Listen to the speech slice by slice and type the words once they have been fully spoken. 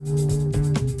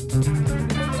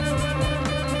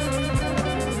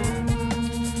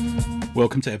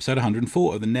Welcome to episode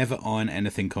 104 of the Never Iron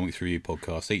Anything Comics Review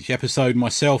podcast. Each episode,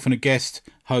 myself and a guest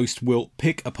host will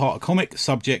pick apart a comic,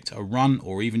 subject, a run,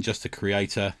 or even just a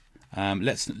creator.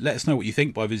 Let us know what you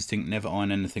think by visiting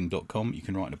neverironanything.com. You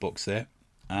can write in a box there.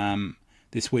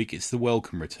 This week, it's the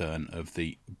welcome return of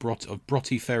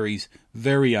Broughty Ferry's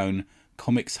very own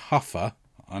comics huffer.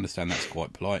 I understand that's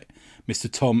quite polite. Mr.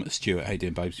 Tom Stewart. How you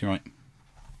doing, babes? You right?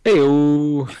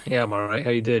 Hey-o. Yeah, I'm all right.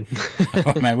 How you doing?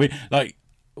 Oh, man,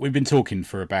 we've been talking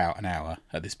for about an hour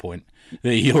at this point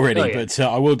already, but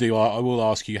I will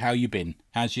ask you how you been.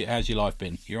 How's your life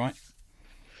been? You right?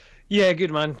 Yeah,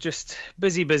 good man. Just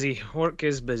busy. Work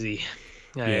is busy.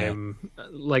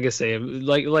 Like I say,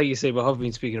 like you say, we have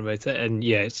been speaking about it, and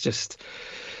yeah, it's just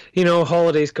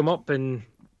holidays come up and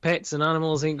pets and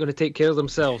animals ain't going to take care of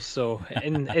themselves. So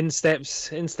in steps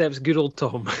good old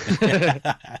Tom.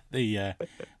 the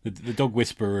dog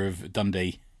whisperer of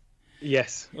Dundee.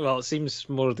 Yes, well, it seems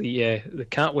more the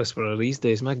cat whisperer these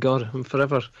days. My God,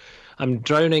 I'm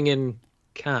drowning in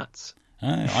cats.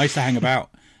 I used to hang about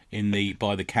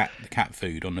by the cat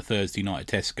food on a Thursday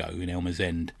night at Tesco in Elmer's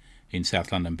End in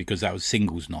South London because that was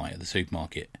singles night at the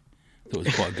supermarket. Thought it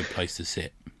was quite a good place to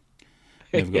sit.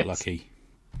 Never got lucky.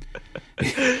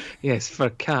 Yes, for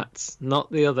cats,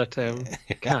 not the other term,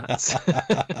 cats.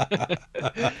 But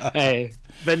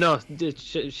no,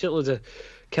 shitloads of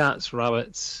cats,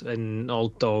 rabbits, and all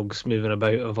dogs moving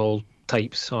about of all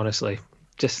types, honestly.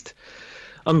 Just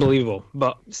unbelievable.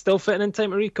 But still fitting in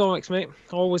time to read comics, mate.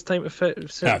 Always time to fit.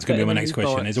 That's going to be my next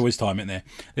question. Comics. There's always time, isn't there?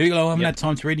 There you go. I haven't had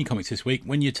time to read any comics this week.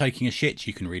 When you're taking a shit,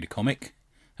 you can read a comic.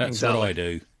 That's exactly what I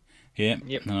do. Yeah,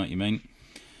 yep. I know what you mean.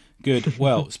 Good.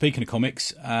 Well, speaking of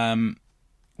comics,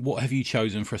 what have you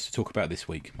chosen for us to talk about this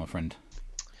week, my friend?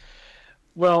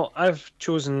 Well, I've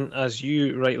chosen, as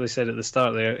you rightly said at the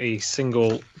start there, a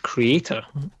single creator,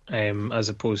 as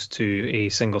opposed to a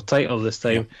single title this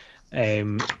time.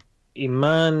 Yep. A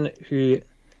man who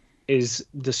is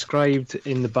described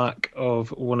in the back of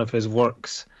one of his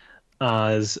works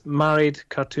as married,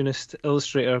 cartoonist,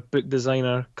 illustrator, book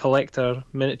designer, collector,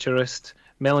 miniaturist,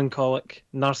 melancholic,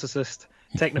 narcissist,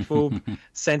 technophobe,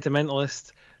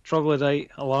 sentimentalist, troglodyte,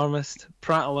 alarmist,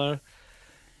 prattler,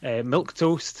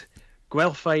 milquetoast,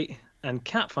 Guelphite, and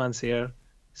cat fancier,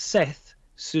 Seth,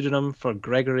 pseudonym for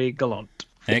Gregory Gallant.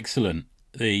 Excellent.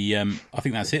 I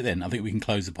think that's it then. I think we can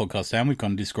close the podcast down. We've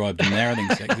kind of described him there. I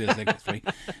think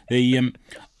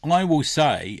I will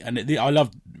say, and I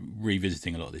love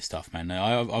revisiting a lot of this stuff, man.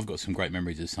 I've got some great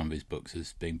memories of some of his books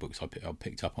as being books I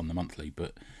picked up on the monthly.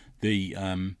 But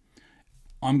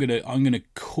I'm gonna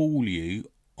call you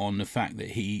on the fact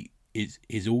that he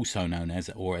is also known as,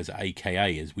 or as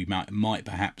AKA, as we might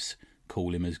perhaps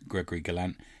call him, as Gregory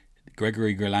Gallant.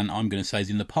 Gregory Gallant, I'm going to say, is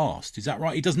in the past. Is that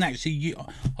right? He doesn't actually.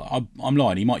 I'm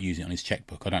lying. He might use it on his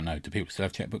checkbook. I don't know. Do people still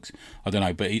have checkbooks? I don't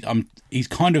know. But he's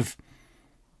kind of.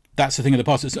 That's the thing of the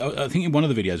past. I think in one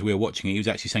of the videos we were watching, he was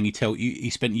actually saying he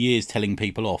spent years telling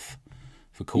people off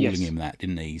for calling him that,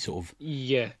 didn't he? Sort of.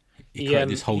 Yeah. He created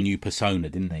this whole new persona,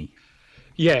 didn't he?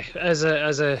 Yeah, as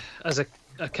a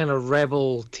kind of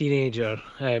rebel teenager,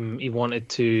 he wanted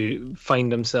to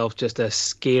find himself just a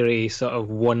scary sort of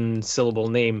one-syllable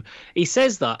name. He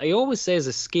says that. He always says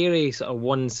a scary sort of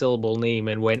one-syllable name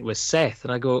and went with Seth.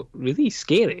 And I go, really?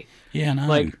 Scary? Yeah, no.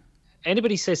 Like,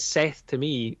 anybody says Seth to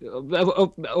me,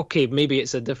 okay, maybe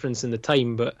it's a difference in the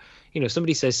time, but,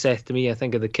 somebody says Seth to me, I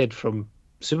think of the kid from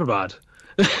Superbad.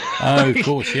 Oh, of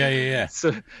course, yeah.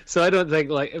 So I don't think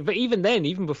but even then,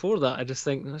 even before that, I just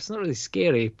think that's not really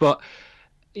scary. But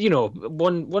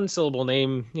one syllable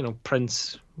name,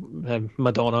 Prince,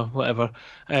 Madonna, whatever.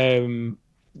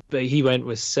 But he went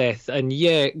with Seth, and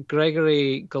yeah,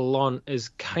 Gregory Gallant is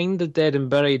kind of dead and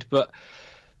buried. But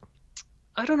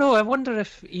I don't know. I wonder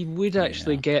if he would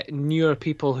actually get newer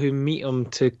people who meet him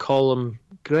to call him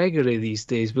Gregory these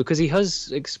days, because he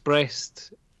has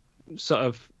expressed sort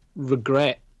of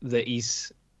regret that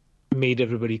he's made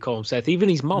everybody call him Seth, even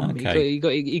his mum. Okay. He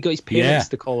got his parents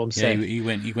to call him Seth.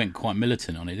 Yeah, he went quite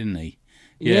militant on it, didn't he?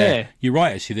 Yeah, you're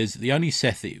right. Actually, there's the only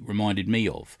Seth it reminded me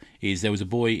of is there was a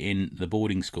boy in the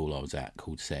boarding school I was at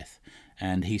called Seth,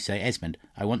 and he said, "Esmond,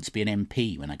 I want to be an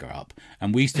MP when I grow up,"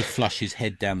 and we used to flush his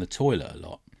head down the toilet a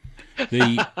lot,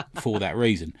 for that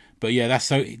reason. But yeah, that's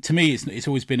so to me, it's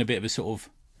always been a bit of a sort of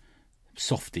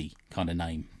softy kind of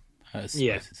name. That's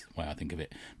the way I think of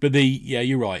it. But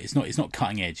you're right. It's not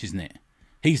cutting edge, isn't it?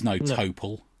 He's no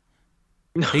Topol.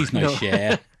 He's no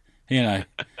Cher. That's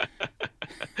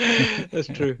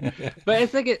true. But I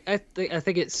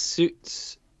think it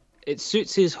suits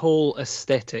his whole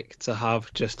aesthetic to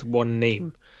have just one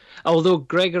name. Although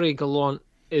Gregory Gallant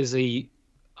is a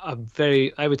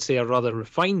very, I would say, a rather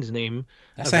refined name.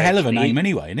 That's a hell of a name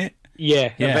anyway, isn't it?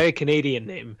 Yeah, a very Canadian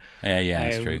name. Yeah,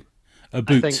 that's true. A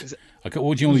boot. Like,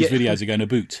 watching all these videos are going a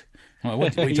boot. Like,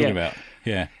 what are you talking about?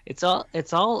 Yeah. It's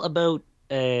all about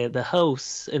the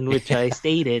house in which I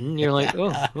stayed in. You're like,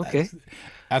 oh, okay.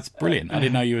 That's brilliant. I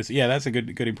didn't know you was. Yeah, that's a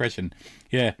good impression.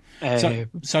 Yeah.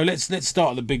 So let's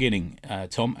start at the beginning,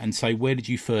 Tom, and say, where did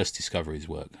you first discover his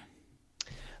work?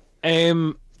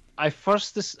 I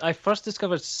first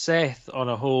discovered Seth on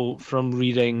a whole from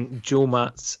reading Joe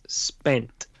Matt's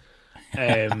Spent.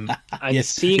 And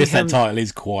yes, that title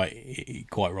is quite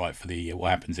right for the what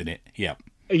happens in it. Yeah.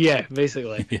 Yeah,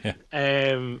 basically. Yeah.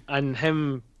 And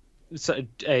him,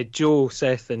 Joe,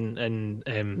 Seth,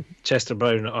 and Chester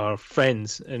Brown are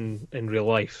friends in real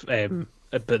life.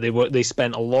 But they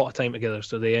spent a lot of time together,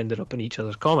 so they ended up in each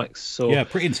other's comics. So yeah,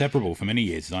 pretty inseparable for many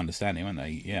years, as I understand it, weren't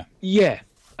they? Yeah. Yeah,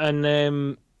 and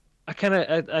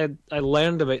I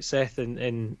learned about Seth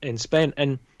in Spent,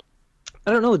 and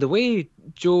I don't know, the way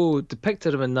Joe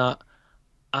depicted him in that,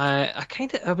 I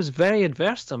was very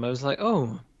adverse to him. I was like,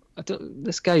 oh,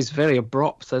 this guy's very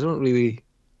abrupt. I don't really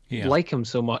like him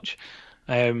so much.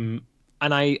 And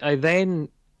I then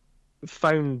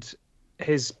found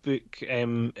his book,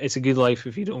 It's a Good Life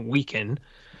If You Don't Weaken,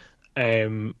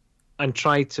 and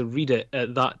tried to read it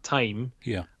at that time.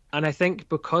 Yeah. And I think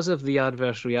because of the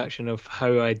adverse reaction of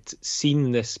how I'd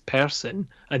seen this person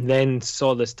and then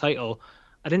saw this title,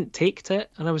 I didn't take to it,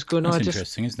 and I was going, That's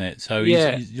interesting, isn't it? So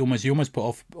he's almost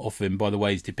put off him by the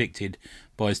way he's depicted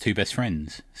by his two best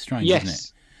friends. Strange, isn't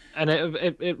it? And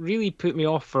it really put me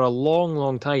off for a long,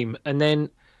 long time. And then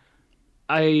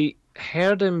I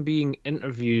heard him being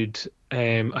interviewed.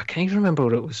 I can't even remember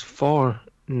what it was for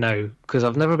now, because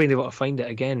I've never been able to find it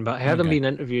again. But I heard him being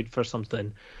interviewed for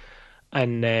something,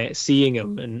 and seeing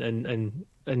him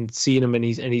and seeing him in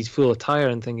his full attire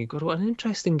and thinking, God, what an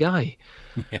interesting guy.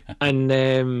 Yeah.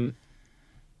 And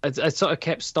I sort of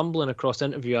kept stumbling across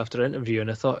interview after interview,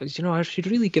 and I thought, I should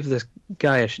really give this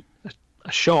guy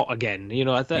a shot again.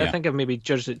 I think I've maybe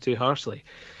judged it too harshly.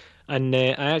 And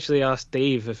I actually asked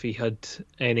Dave if he had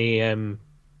any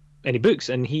books,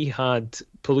 and he had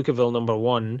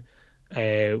Palookaville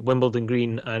 #1, Wimbledon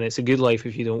Green, and It's a Good Life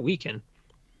If You Don't Weaken.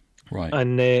 Right.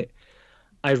 And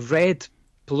I read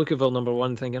Palookaville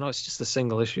 #1 thinking, it's just a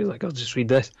single issue, like I'll just read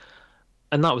this,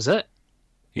 and that was it.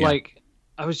 Yeah. Like,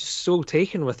 I was just so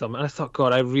taken with him, and I thought,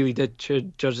 God, I really did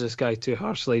judge this guy too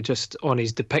harshly just on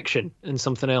his depiction and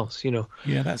something else,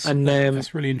 Yeah,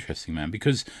 that's really interesting, man,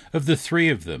 because of the three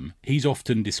of them, he's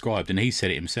often described, and he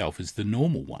said it himself, as the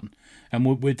normal one, and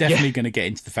we're definitely going to get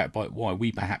into the fact why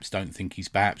we perhaps don't think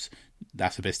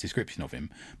that's the best description of him.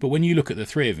 But when you look at the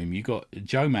three of them, you've got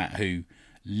Joe Matt, who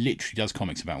literally does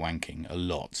comics about wanking a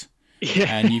lot. Yeah.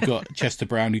 And you've got Chester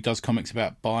Brown, who does comics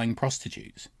about buying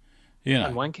prostitutes.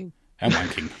 And wanking. And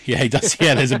wanking. Yeah, he does.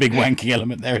 Yeah, there's a big wanking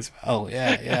element there as well.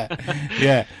 Yeah.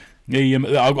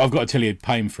 I've got to tell you,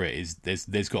 Paying for It is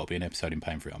there's got to be an episode in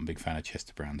Paying for It. I'm a big fan of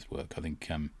Chester Brown's work. I think,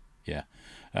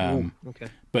 okay.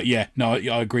 But yeah, no,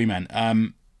 I agree,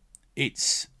 man.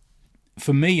 It's,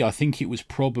 for me, I think it was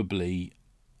probably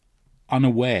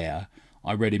unaware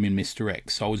I read him in Mr.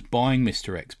 X. So I was buying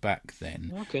Mr. X back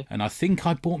then. Okay. And I think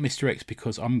I bought Mr. X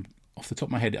because I'm, off the top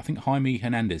of my head, I think Jaime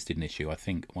Hernandez did an issue,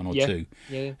 one or two.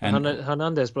 Yeah. And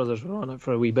Hernandez brothers were on it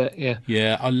for a wee bit, yeah.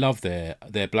 Yeah, I love their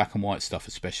black and white stuff,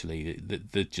 especially.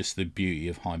 Just the beauty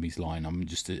of Jaime's line. I'm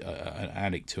just an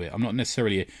addict to it. I'm not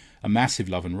necessarily a massive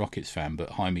Love and Rockets fan,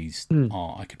 but Jaime's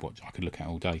art I could look at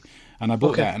all day. And I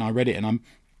bought that and I read it, and I'm,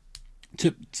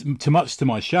 to much to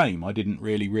my shame, I didn't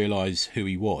really realise who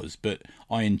he was, but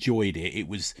I enjoyed it. It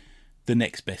was the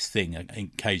next best thing in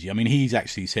KG. I mean, he's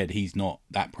actually said he's not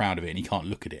that proud of it and he can't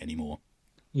look at it anymore.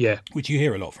 Yeah. Which you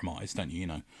hear a lot from artists, don't you,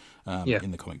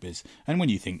 in the comic biz. And when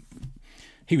you think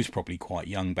he was probably quite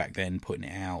young back then, putting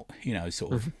it out,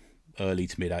 sort of early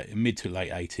to mid to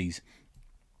late 80s.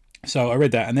 So I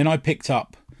read that, and then I picked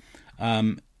up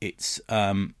It's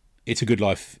a Good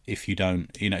Life If You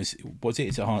Don't, what's it?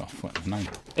 It's a hard name.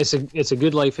 It's a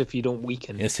Good Life If You Don't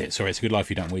Weaken. That's it. Sorry, It's a Good Life If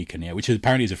You Don't Weaken. Yeah, which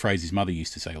apparently is a phrase his mother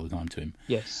used to say all the time to him.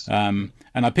 Yes. And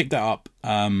I picked that up,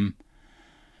 and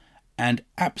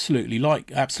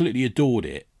absolutely adored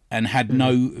it, and had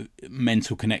no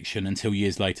mental connection until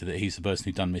years later that he's the person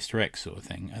who'd done Mr. X sort of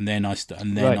thing. And then I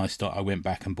went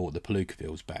back and bought the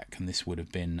Palookavilles back, and this would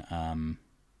have been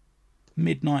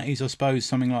mid-90s, I suppose,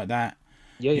 something like that.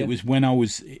 Yeah. It was when I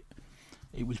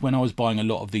was buying a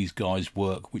lot of these guys'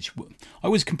 work, which I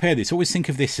always compare this. I always think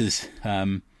of this as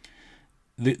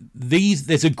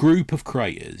there's a group of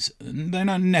creators. They're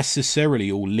not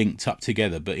necessarily all linked up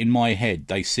together, but in my head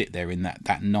they sit there in that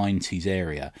 90s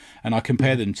area, and I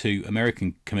compare them to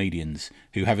American comedians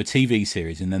who have a TV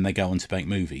series and then they go on to make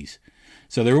movies.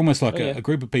 So they're almost like a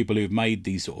group of people who've made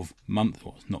these sort of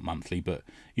not monthly, but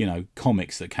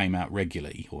comics that came out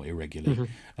regularly or irregularly,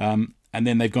 and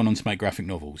then they've gone on to make graphic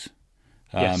novels.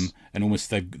 And almost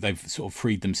they've sort of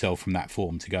freed themselves from that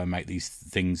form to go and make these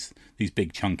things, these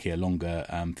big, chunkier, longer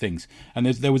things. And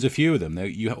there was a few of them.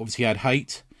 You obviously had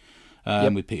Hate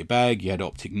with Peter Bagge. You had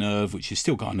Optic Nerve, which is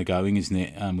still kind of going, isn't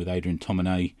it? With Adrian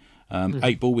Tomonay.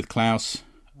 8 Ball with Klaus.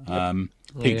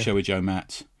 Peep Show with Joe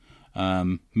Matt.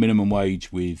 Minimum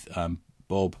Wage with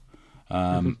Bob.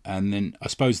 And then I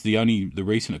suppose the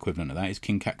recent equivalent of that is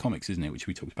King Cat Comics, isn't it? Which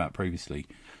we talked about previously.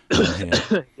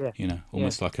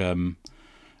 Almost like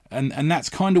and that's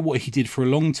kind of what he did for a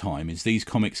long time. Is these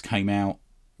comics came out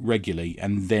regularly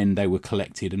and then they were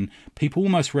collected, and people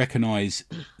almost recognise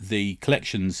the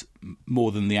collections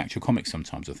more than the actual comics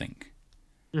sometimes, I think.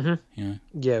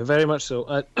 Yeah, very much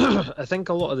so. I think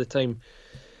a lot of the time,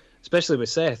 especially with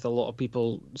Seth, a lot of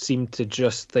people seem to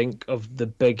just think of the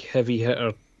big heavy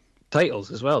hitter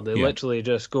titles as well. They literally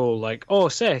just go like, "Oh,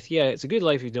 Seth, yeah, It's a Good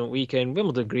Life You Don't Weekend,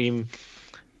 Wimbledon Green,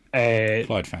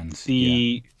 Clyde fans,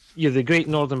 the Great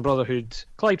Northern Brotherhood,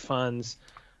 Clyde fans,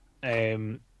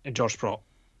 and George Sprott,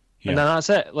 and then that's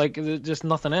it. Like, just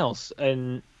nothing else.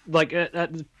 And like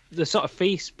the sort of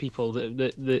face people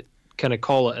that kind of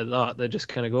call it at that, they just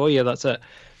kind of go, "Oh yeah, that's it."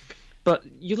 But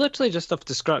you literally just have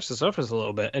to scratch the surface a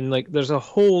little bit, and like, there's a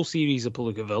whole series of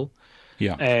Palookaville.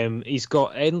 Yeah. He's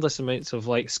got endless amounts of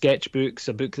like sketchbooks,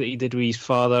 a book that he did with his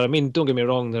father. I mean, don't get me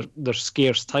wrong, they're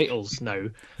scarce titles now.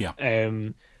 Yeah.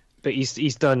 But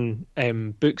he's done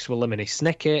books with Lemony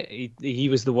Snicket. He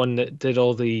was the one that did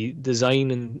all the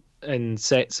design and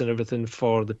sets and everything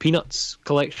for the Peanuts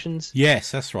collections.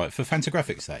 Yes, that's right. For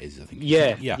Fantagraphics, that is, I think.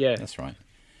 Yeah, that's right.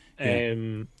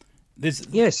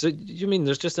 So you mean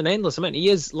there's just an endless amount. He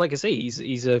is, like I say,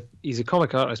 he's a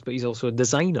comic artist, but he's also a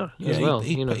designer as well.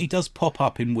 But he does pop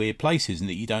up in weird places and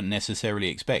that you don't necessarily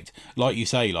expect. Like you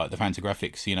say, like the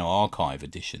Fantagraphics, archive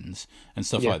editions and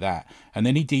stuff like that. And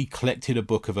then he collected a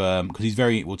book of because he's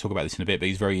we'll talk about this in a bit, but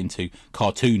he's very into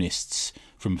cartoonists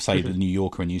from, say, the New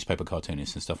Yorker and newspaper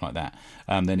cartoonists and stuff like that.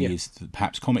 Then he is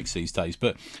perhaps comics these days.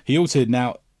 But he also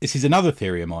now. This is another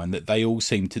theory of mine, that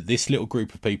this little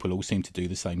group of people all seem to do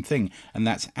the same thing, and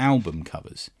that's album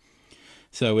covers.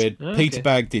 So Peter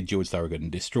Bagge did George Thorogood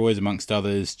and Destroyers, amongst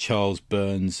others. Charles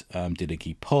Burns did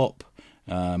Iggy Pop.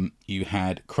 You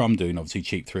had Crumb doing, obviously,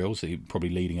 Cheap Thrills, so probably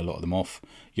leading a lot of them off.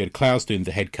 You had Klaus doing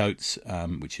The Headcoats,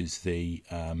 which is the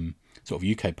sort of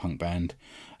UK punk band.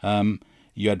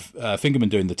 You had Fingerman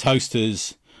doing The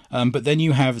Toasters. But then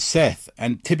you have Seth,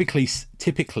 and typically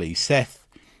Seth,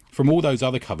 from all those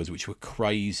other covers, which were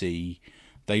crazy,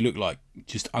 they look like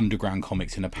just underground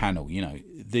comics in a panel.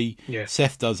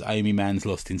 Seth does Amy Mann's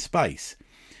Lost in Space,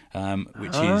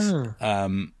 which is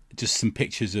just some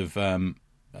pictures of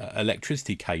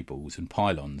electricity cables and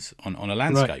pylons on a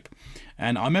landscape. Right.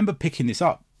 And I remember picking this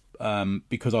up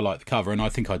because I liked the cover, and I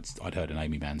think I'd heard an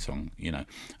Amy Mann song, and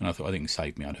I thought, I think it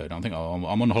saved me. I'd heard. I think I'm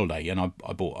on holiday, and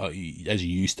I bought, as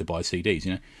you used to buy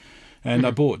CDs, And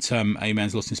I bought Amy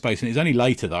Mann's Lost in Space, and it was only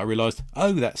later that I realised,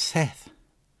 oh, that's Seth.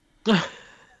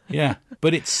 Yeah,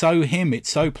 but it's so him. It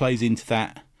so plays into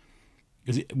that.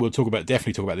 Because we'll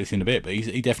definitely talk about this in a bit, but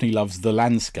he definitely loves the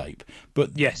landscape.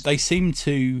 But they seem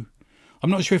to. I'm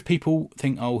not sure if people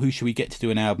think, oh, who should we get to do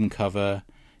an album cover?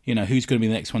 Who's going to be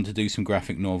the next one to do some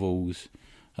graphic novels?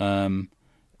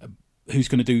 Who's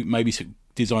going to do maybe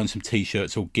design some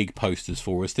T-shirts or gig posters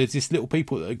for us? There's this a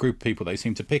group of people they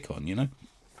seem to pick on,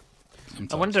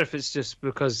 Sometimes. I wonder if it's just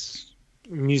because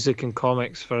music and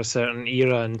comics for a certain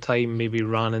era and time maybe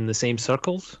ran in the same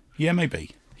circles. Yeah,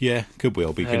 maybe. Yeah, could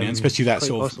well be. Especially that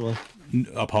sort possibly.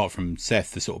 Of, apart from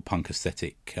Seth, the sort of punk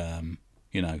aesthetic, and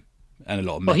a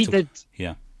lot of metal. Well, he did.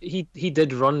 Yeah. He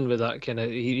did run with that kind of.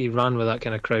 He ran with that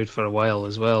kind of crowd for a while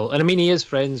as well, and I mean he is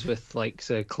friends with like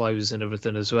say Klaus and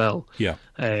everything as well. Yeah.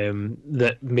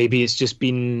 That maybe it's just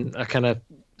been a kind of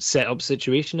set up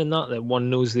situation in that one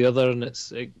knows the other, and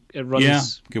it runs. Yeah,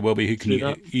 could well be. Who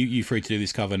can you free to do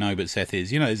this cover? No, but Seth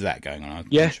is. Is that going on?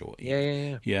 I'm sure.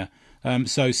 Yeah.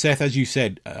 So Seth, as you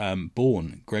said,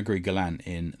 born Gregory Gallant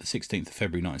in the 16th of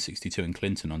February 1962 in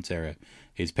Clinton, Ontario.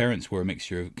 His parents were a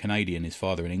mixture of Canadian, his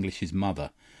father, and English, his mother.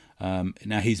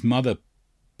 Now his mother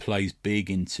plays big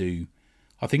into,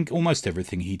 I think, almost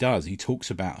everything he does. He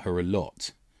talks about her a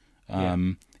lot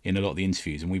in a lot of the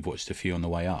interviews, and we've watched a few on the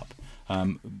way up.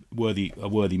 A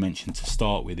worthy mention to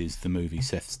start with is the movie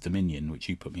Seth's Dominion, which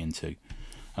you put me into.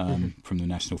 from the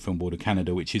National Film Board of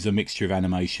Canada, which is a mixture of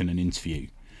animation and interview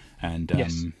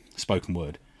and spoken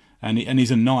word. And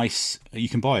he's a nice. You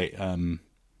can buy it on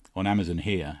Amazon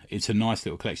here. It's a nice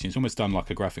little collection. It's almost done like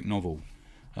a graphic novel.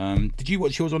 Did you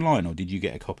watch yours online, or did you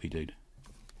get a copy, dude?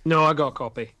 No, I got a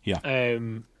copy. Yeah.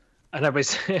 And I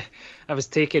was I was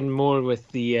taken more with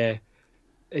the.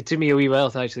 It took me a wee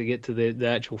while to actually get to the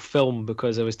actual film,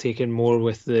 because I was taken more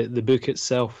with the book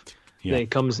itself that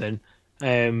it comes in.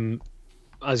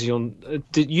 As you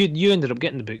ended up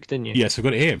getting the book, didn't you? Yes, I've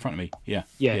got it here in front of me. Yeah.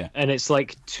 And it's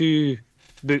like two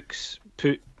books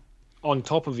put on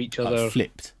top of each other,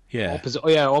 flipped. Yeah.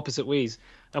 Opposite ways.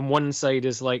 And one side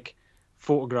is like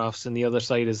photographs, and the other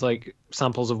side is like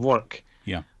samples of work.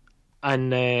 Yeah.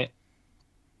 And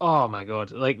oh my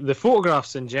god, like the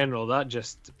photographs in general, that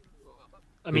just.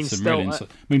 I mean,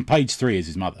 page 3 is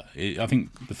his mother. I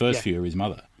think the first few are his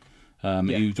mother.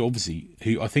 Who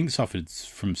I think suffered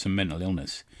from some mental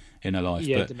illness in her life.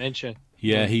 Yeah, dementia.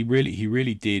 Yeah, he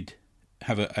really did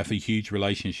have a huge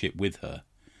relationship with her,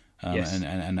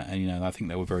 and I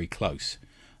think they were very close.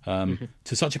 To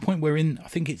such a point where I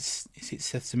think is it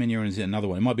Seth Semenya, or is it another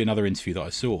one? It might be another interview that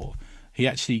I saw. He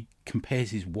actually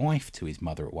compares his wife to his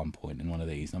mother at one point in one of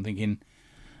these, and I'm thinking,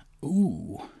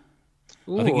 ooh.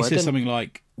 I think he says something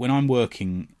like, when I'm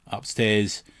working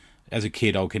upstairs as a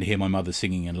kid, I can hear my mother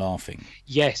singing and laughing.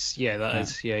 Yes, that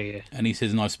is. And he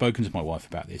says, and I've spoken to my wife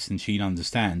about this, and she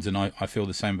understands, and I feel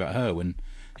the same about her, when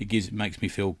makes me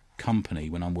feel company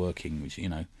when I'm working, which,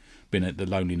 been at the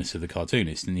loneliness of the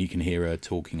cartoonist, and you can hear her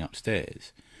talking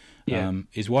upstairs. Yeah.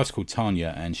 His wife's called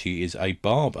Tanya, and she is a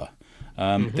barber.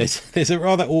 There's a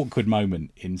rather awkward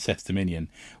moment in Seth Dominion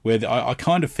where I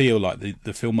kind of feel like the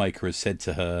filmmaker has said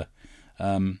to her,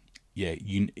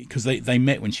 because they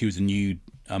met when she was a nude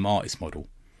artist model.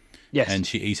 Yes. And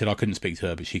he said I couldn't speak to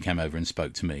her, but she came over and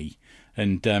spoke to me.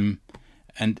 And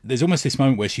there's almost this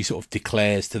moment where she sort of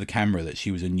declares to the camera that she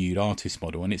was a nude artist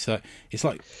model, and it's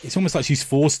almost like she's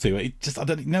forced to. I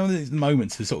don't know. There's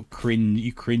moments that sort of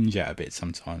cringe at a bit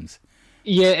sometimes.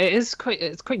 Yeah, it's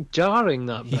quite jarring,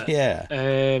 that bit.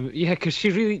 Yeah. Because she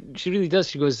really does.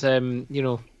 She goes,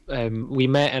 we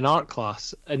met in art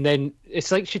class, and then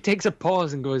it's like she takes a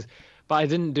pause and goes, but I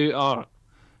didn't do art.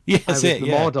 Yeah, I was the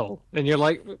model. And you're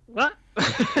like, what?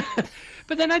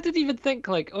 But then I didn't even think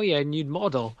like, oh yeah, nude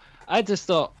model. I just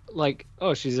thought like,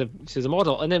 oh, she's a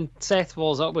model. And then Seth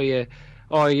falls up with you,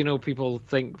 oh, people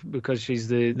think because she's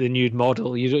the nude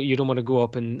model, you don't want to go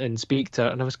up and speak to her.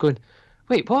 And I was going,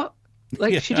 wait, what?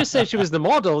 Like, she just said she was the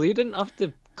model. You didn't have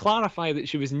to clarify that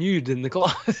she was nude in the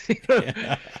class.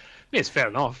 Yeah, it's fair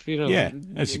enough. Yeah,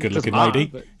 she's a good-looking lady.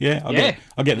 But... Yeah,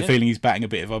 I get the feeling he's batting a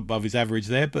bit above his average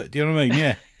there. But do you know what I mean?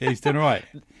 Yeah, he's doing all right.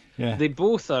 Yeah, they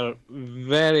both are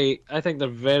I think they're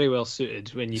very well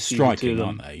suited when you see the two of them,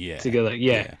 aren't they? Yeah, together.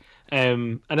 Yeah.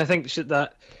 And I think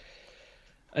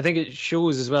it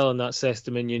shows as well in that Seth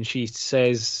Dominion. She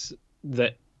says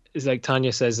that it's like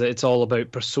Tanya says that it's all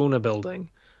about persona building.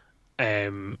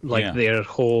 Their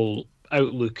whole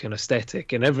outlook and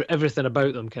aesthetic and everything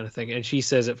about them kind of thing. And she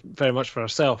says it very much for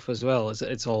herself as well.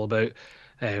 It's all about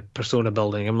persona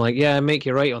building. I'm like, yeah, I make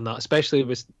you right on that, especially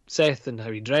with Seth and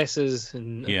how he dresses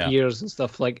and appears and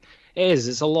stuff. Like,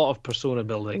 it's a lot of persona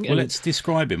building. Well, let's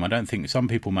describe him. I don't think some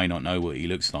people may not know what he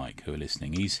looks like who are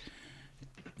listening.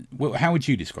 How would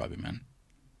you describe him, man?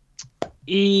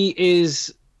 He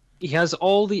has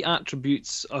all the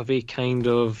attributes of a kind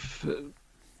of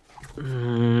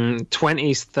 20s,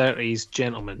 30s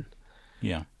gentleman.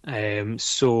 Yeah.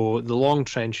 So the long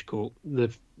trench coat,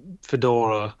 the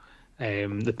fedora,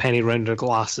 the penny rounder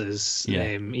glasses.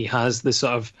 Yeah. He has the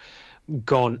sort of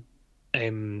gaunt,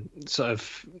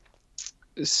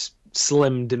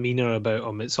 slim demeanor about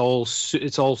him. It's all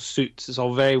suits. It's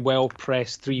all very well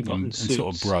pressed 3-button suits. And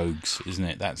sort of brogues, isn't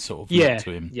it? That sort of look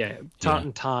to him. Yeah,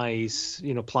 tartan ties,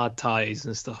 plaid ties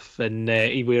and stuff. And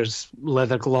he wears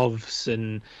leather gloves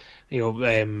and. A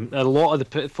lot of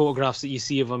the photographs that you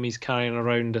see of him, he's carrying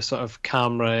around a sort of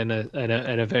camera in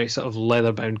a very sort of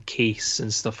leather-bound case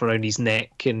and stuff around his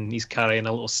neck, and he's carrying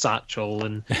a little satchel.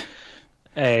 And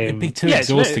it'd be too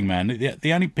exhausting, man.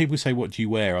 The only people say, "What do you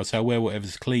wear?" I say, "I wear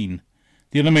whatever's clean."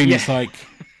 Do you know what I mean? Yeah. It's like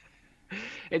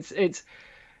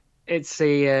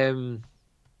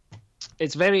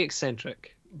it's very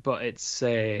eccentric, but it's.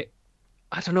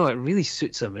 I don't know. It really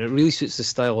suits him. It really suits the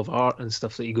style of art and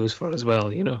stuff that he goes for as well.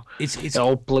 It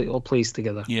all plays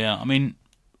together. Yeah, I mean,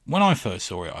 when I first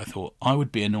saw it, I thought I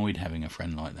would be annoyed having a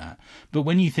friend like that. But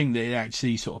when you think that it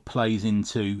actually sort of plays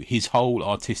into his whole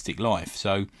artistic life,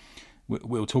 so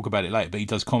we'll talk about it later. But he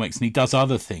does comics and he does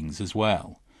other things as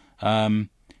well.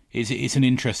 it's an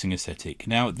interesting aesthetic.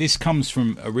 Now, this comes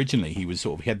from originally he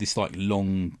had this like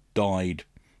long dyed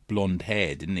blonde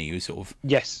hair, didn't he? He was sort of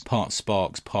part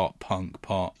Sparks, part punk,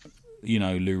 part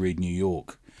Lou Reed New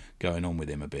York going on with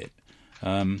him a bit.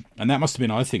 And that must have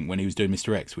been, I think, when he was doing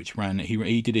Mr. X, which ran.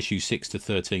 He did issues 6 to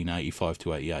 13, 85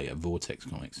 to 88 at Vortex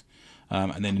Comics,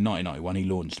 and then in 1991 he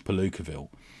launched Palookaville,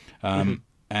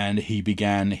 and he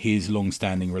began his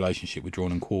long-standing relationship with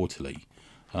Drawn and Quarterly.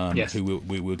 Who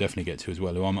we will definitely get to as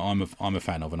well. Who I'm a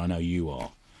fan of, and I know you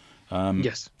are.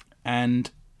 And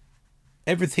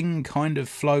everything kind of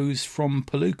flows from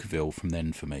Palookaville from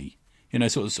then for me.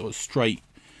 Sort of a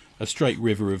straight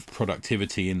river of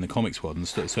productivity in the comics world, and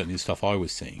certainly the stuff I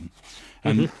was seeing.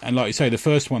 And like you say, the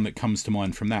first one that comes to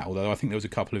mind from that, although I think there was a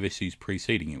couple of issues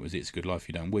preceding it, was "It's a Good Life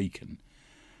You Don't Weaken."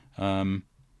 And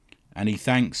he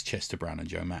thanks Chester Brown and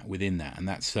Joe Matt within that, and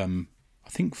that's I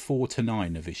think 4 to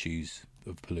 9 of issues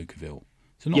of Palookaville.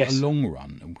 So not a long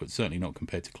run, but certainly not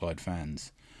compared to Clyde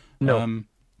Fans. No.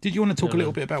 Did you want to talk a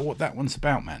little bit about what that one's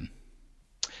about, man?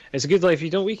 It's a Good Life You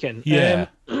Don't Weaken. Yeah.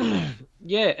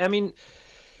 I mean,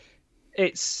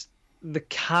 it's the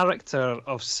character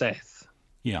of Seth.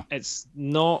 Yeah. It's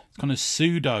not... It's kind of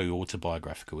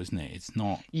pseudo-autobiographical, isn't it? It's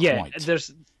not quite.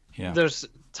 There's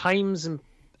times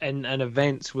and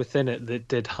events within it that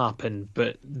did happen,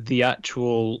 but the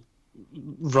actual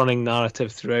running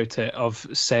narrative throughout it of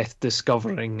Seth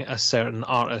discovering a certain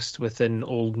artist within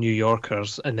old New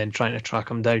Yorkers and then trying to track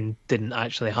him down didn't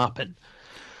actually happen.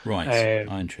 Right.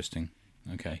 Interesting.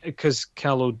 Okay. Because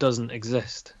Callow doesn't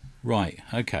exist. Right.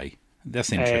 Okay.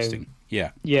 That's interesting.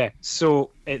 Yeah. Yeah. So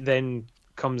it then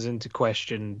comes into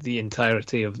question the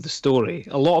entirety of the story.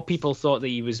 A lot of people thought that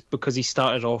he was, because he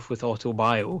started off with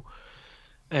Autobio,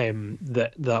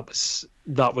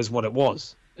 that was what it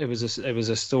was. It was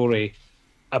a story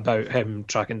about him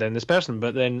tracking down this person.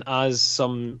 But then, as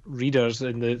some readers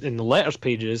in the letters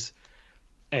pages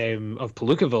of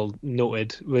Palookaville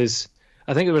noted,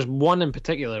 I think there was one in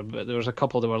particular, but there was a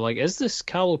couple that were like, "Is this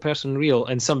Callow person real?"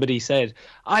 And somebody said,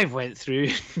 "I've went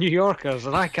through New Yorkers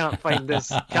and I can't find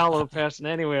this Callow person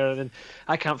anywhere, and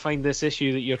I can't find this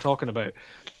issue that you're talking about."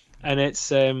 And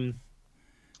it's it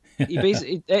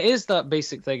is that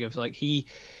basic thing of like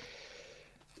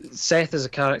Seth as a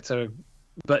character,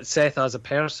 but Seth as a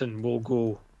person will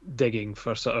go digging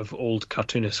for sort of old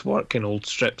cartoonist work and old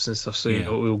strips and stuff. So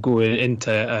we'll go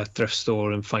into a thrift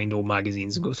store and find old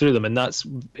magazines and go through them, and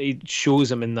it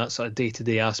shows him in that sort of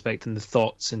day-to-day aspect and the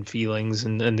thoughts and feelings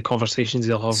and the conversations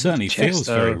he'll have. It certainly feels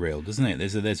very real, doesn't it?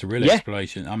 There's a real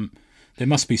exploration. There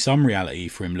must be some reality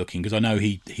for him looking, because I know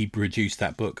he produced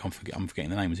that book. I'm forgetting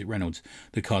the name. Was it Reynolds,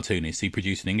 the cartoonist? He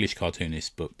produced an English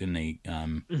cartoonist book, didn't he?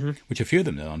 Which a few of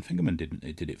them, though, on Fingerman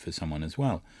did it for someone as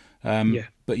well.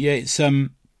 But yeah, it's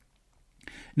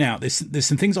now there's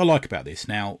some things I like about this.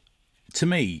 Now, to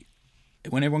me,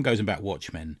 when everyone goes about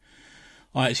Watchmen,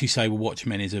 I actually say, well,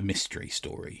 Watchmen is a mystery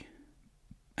story,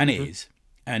 and it is.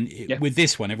 And with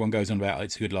this one, everyone goes on about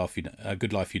It's a Good Life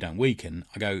You Don't Weaken.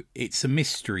 I go, it's a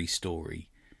mystery story.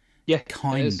 Yeah,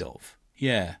 kind of.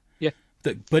 Yeah. Yeah.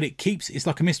 But it's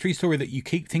like a mystery story that you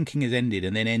keep thinking has ended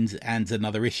and then ends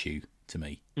another issue to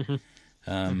me.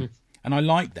 And I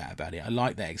like that about it. I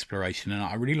like that exploration, and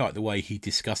I really like the way he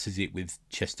discusses it with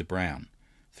Chester Brown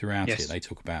throughout it. They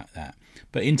talk about that.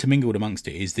 But intermingled amongst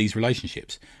it is these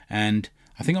relationships. And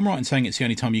I think I'm right in saying it's the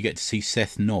only time you get to see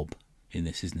Seth Knob in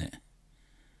this, isn't it?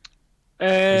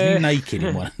 Isn't he naked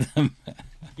in one of them?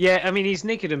 Yeah, I mean, he's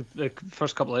naked in the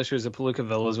first couple of issues of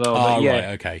Palookaville as well. Oh, right,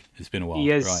 okay. It's been a while.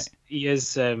 He is, right. He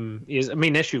is. I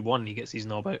mean, issue 1, he gets his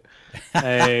knob out.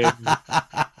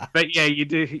 But yeah, you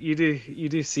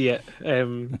do see it,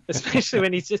 especially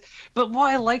when he's just. But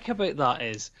what I like about that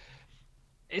is,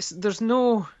 there's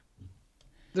no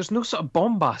sort of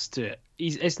bombast to it.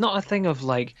 It's not a thing of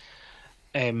like.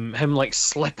 Him like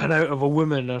slipping out of a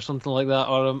woman or something like that,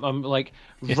 or I'm like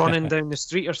running down the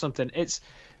street or something. It's,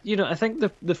 I think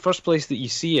the first place that you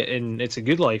see it in It's a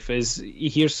Good Life is he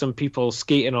hears some people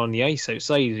skating on the ice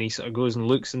outside, and he sort of goes and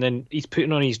looks, and then he's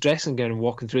putting on his dressing gown and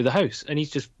walking through the house, and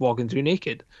he's just walking through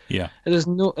naked. Yeah, and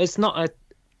it's not a,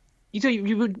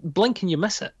 you would blink and you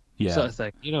miss it, sort of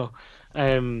thing,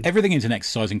 Everything is an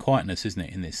exercise in quietness, isn't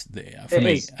it? In this, for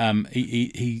me,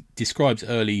 he describes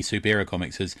early superhero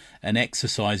comics as an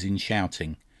exercise in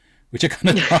shouting, which I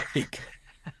kind of like.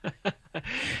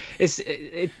 It's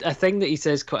a thing that he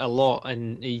says quite a lot,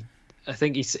 and I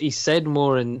think he said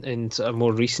more in sort of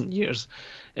more recent years,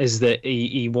 is that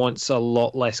he wants a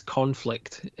lot less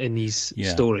conflict in these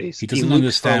stories. He doesn't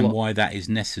understand why that is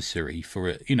necessary for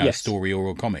a story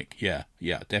or a comic. Yeah,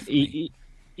 definitely.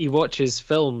 he watches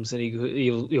films and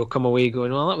he'll come away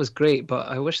going, well, that was great, but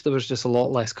I wish there was just a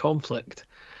lot less conflict.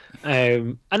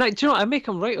 And do you know what? I make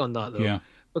him right on that though. Yeah.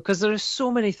 Because there are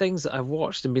so many things that I've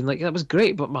watched and been like, that was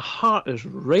great, but my heart is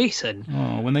racing.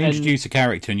 Oh, when they introduce a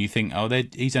character and you think, oh,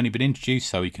 he's only been introduced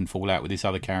so he can fall out with this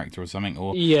other character or something.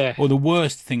 Or the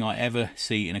worst thing I ever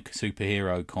see in a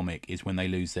superhero comic is when they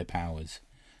lose their powers.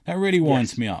 That really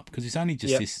winds me up because it's only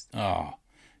just this. Oh,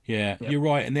 yeah, you're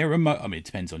right. And there are, I mean, it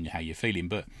depends on how you're feeling,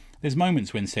 but there's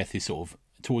moments when Seth is sort of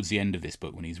towards the end of this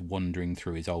book when he's wandering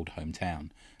through his old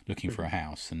hometown looking for a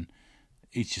house, and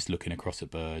he's just looking across at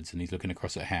birds and he's looking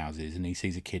across at houses and he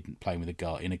sees a kid playing with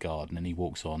in a garden and he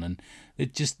walks on, and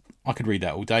it just, I could read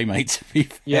that all day, mate, to be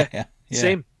fair. Yeah.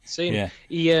 Same. Yeah.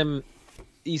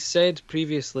 He said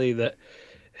previously that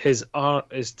his art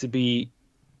is to be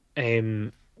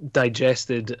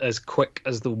digested as quick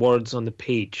as the words on the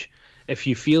page. If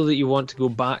you feel that you want to go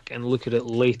back and look at it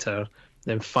later,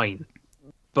 then fine.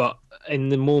 But in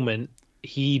the moment,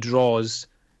 he draws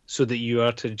so that you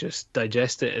are to just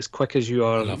digest it as quick as you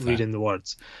are reading the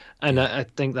words. And I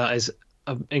think that is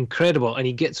incredible. And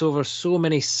he gets over so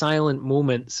many silent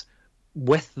moments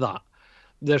with that.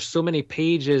 There's so many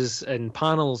pages and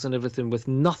panels and everything with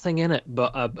nothing in it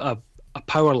but a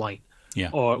power line.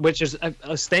 Yeah. Which is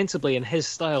ostensibly in his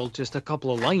style just a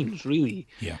couple of lines, really.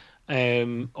 Yeah.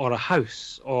 Or a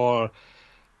house, or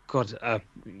God,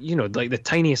 like the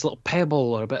tiniest little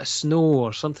pebble or a bit of snow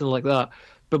or something like that.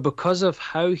 But because of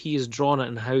how he has drawn it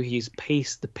and how he's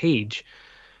paced the page,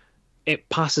 it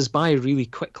passes by really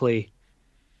quickly.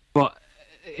 But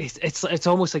it's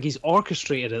almost like he's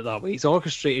orchestrated it that way. He's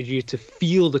orchestrated you to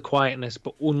feel the quietness,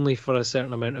 but only for a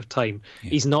certain amount of time. Yeah.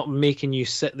 He's not making you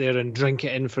sit there and drink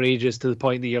it in for ages to the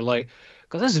point that you're like,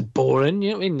 God, this is boring.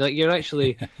 You know what I mean? Like, you're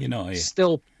actually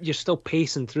still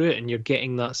pacing through it, and you're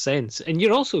getting that sense. And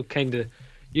you're also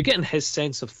you're getting his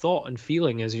sense of thought and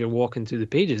feeling as you're walking through the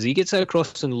pages. He gets it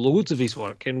across in loads of his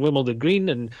work, in Wimbledon Green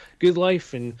and Good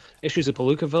Life and Issues of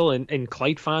Palookaville and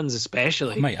Clyde Fans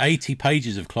especially. Oh, mate, 80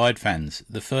 pages of Clyde Fans.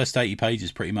 The first 80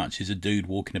 pages pretty much is a dude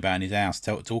walking about in his house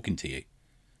talking to you.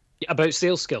 About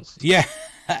sales skills. Yeah,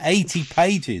 80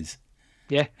 pages.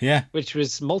 Yeah. Which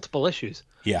was multiple issues.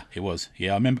 Yeah, it was.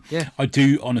 Yeah, I remember. Yeah. I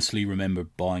do honestly remember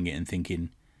buying it and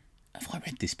thinking, have I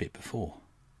read this bit before?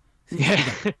 Yeah.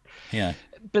 Yeah.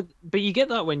 But you get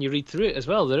that when you read through it as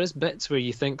well. There is bits where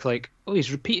you think like, oh,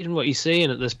 he's repeating what he's saying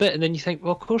at this bit, and then you think,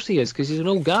 well, of course he is, because he's an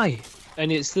old guy,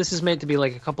 and this is meant to be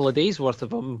like a couple of days worth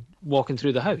of him walking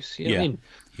through the house. You know what I mean?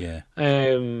 Yeah.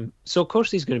 So of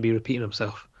course he's going to be repeating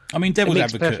himself. I mean, devil's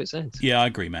advocate. Perfect sense. Yeah, I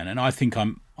agree, man, and I think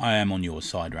I am on your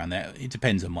side around that. It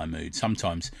depends on my mood.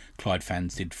 Sometimes Clyde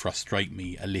Fans did frustrate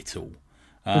me a little,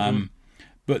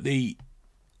 but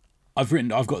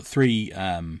I've got three.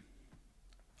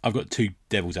 I've got three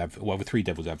Devil's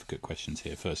Advocate questions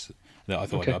here first that I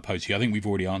thought I'd pose to you. I think we've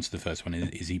already answered the first one.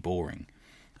 Is he boring?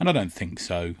 And I don't think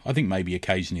so. I think maybe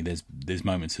occasionally there's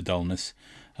moments of dullness.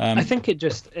 I think it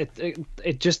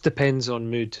just depends on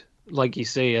mood. Like you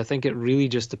say, I think it really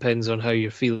just depends on how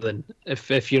you're feeling.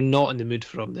 If you're not in the mood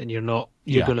for him, then you're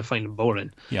going to find him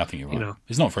boring. Yeah, I think you're right.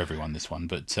 It's not for everyone, this one,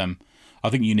 but I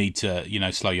think you need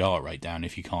to slow your heart rate down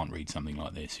if you can't read something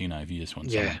like this. If you just want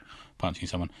someone punching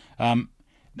someone.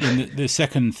 And the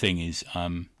second thing is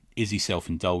he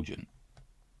self-indulgent?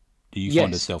 Do you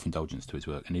find a self-indulgence to his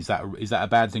work? And is that a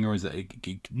bad thing, or is that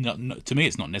to me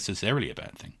it's not necessarily a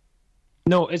bad thing?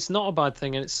 No, it's not a bad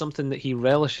thing, and it's something that he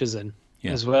relishes in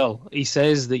as well. He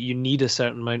says that you need a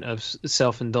certain amount of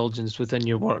self-indulgence within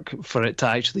your work for it to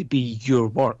actually be your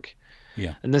work.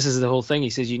 Yeah. And this is the whole thing. He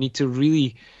says you need to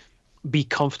really be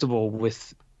comfortable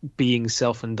with being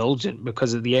self-indulgent,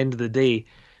 because at the end of the day,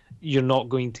 you're not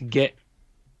going to get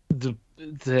the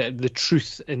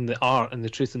truth in the art and the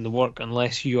truth in the work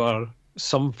unless you are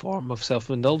some form of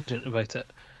self-indulgent about it.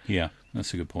 Yeah,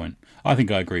 that's a good point. I think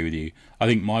I agree with you. I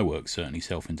think my work's certainly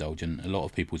self-indulgent. A lot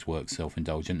of people's work's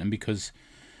self-indulgent, and because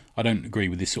I don't agree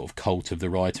with this sort of cult of the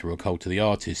writer or cult of the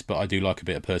artist, but I do like a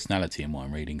bit of personality in what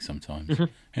I'm reading sometimes. Mm-hmm.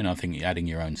 And I think adding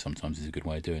your own sometimes is a good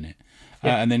way of doing it.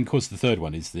 Yeah. And then, of course, the third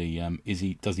one is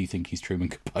does he think he's Truman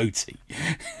Capote?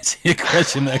 It's a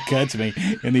question that occurred to me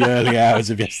in the early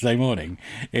hours of yesterday morning.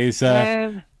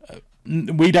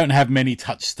 We don't have many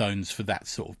touchstones for that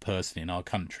sort of person in our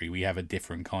country. We have a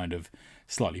different kind of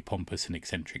slightly pompous and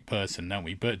eccentric person, don't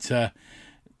we? But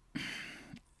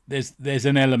there's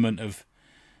an element of,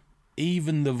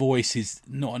 even the voice is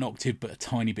not an octave but a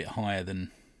tiny bit higher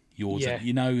than yours. Yeah.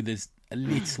 There's a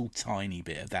little tiny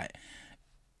bit of that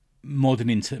not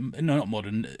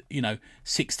modern,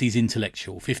 60s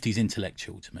intellectual, 50s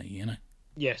intellectual to me,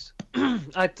 Yes.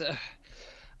 I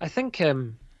think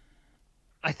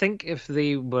I think if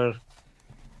they were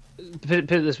put it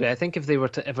this way, I think if they were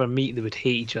to ever meet, they would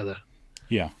hate each other.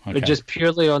 Yeah, okay. But just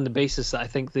purely on the basis that I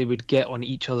think they would get on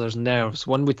each other's nerves.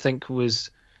 One would think that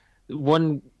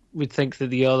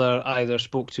the other either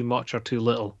spoke too much or too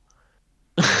little.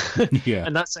 Yeah,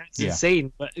 and that sounds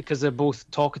insane, but because they're both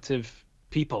talkative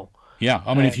people. Yeah,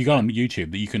 I mean, if you go on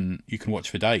YouTube, you can watch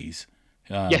for days.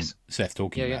 Yes, Seth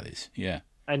talking about this. Yeah,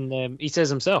 and he says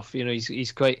himself, he's an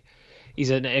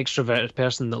extroverted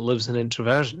person that lives in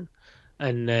introversion,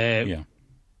 and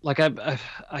like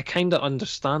I kind of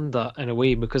understand that in a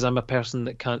way because I'm a person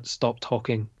that can't stop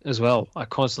talking as well. I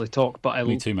constantly talk, but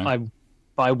me too, man.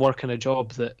 I work in a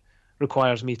job that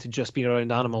requires me to just be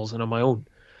around animals and on my own.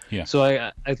 Yeah. So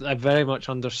I very much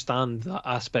understand that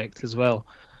aspect as well,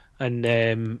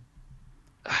 and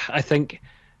I think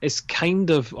it's kind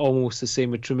of almost the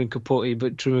same with Truman Capote,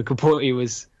 but Truman Capote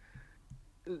was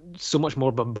so much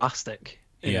more bombastic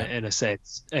in a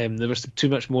sense. There was too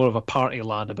much more of a party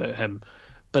lad about him.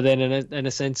 But then, in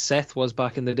a sense, Seth was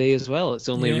back in the day as well. It's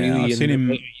only really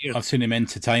I've seen him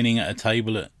entertaining at a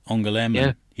table at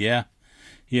Angoulême. Yeah,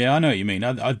 I know what you mean.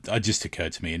 I just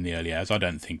occurred to me in the early hours. I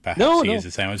don't think perhaps he is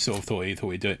the same. I sort of thought he'd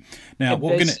do it. Now,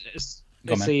 it's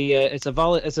a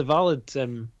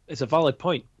valid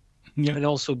point. Yeah. And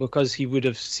also because he would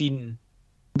have seen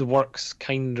the works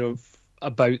kind of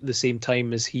about the same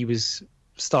time as he was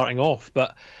starting off.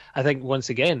 But I think once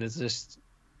again, there's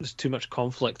too much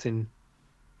conflict in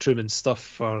Truman's stuff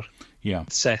for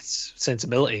Seth's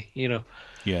sensibility.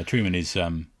 Yeah, Truman is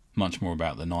much more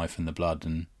about the knife and the blood,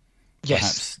 and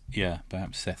perhaps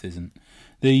Seth isn't.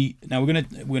 Now we're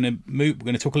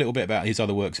gonna talk a little bit about his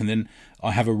other works, and then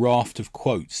I have a raft of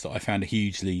quotes that I found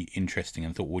hugely interesting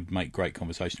and thought would make great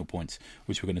conversational points,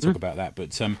 which we're going to talk about that.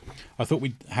 But I thought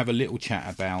we'd have a little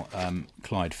chat about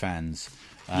Clyde Fans,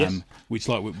 which,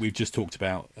 like we've just talked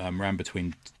about, ran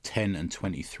between 10 and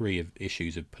 23 of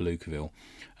issues of Palookaville,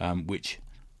 which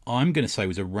I'm going to say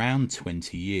was around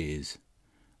 20 years.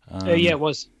 It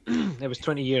was. It was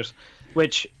 20 years,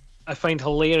 which I find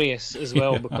hilarious as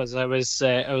well because I was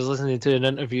listening to an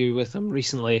interview with him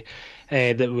recently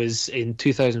that was in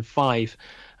 2005,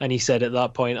 and he said at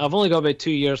that point, "I've only got about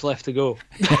 2 years left to go."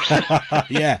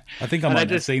 Yeah, I think I might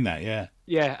have seen that.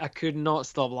 Yeah, I could not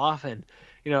stop laughing.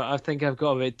 I think I've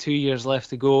got about 2 years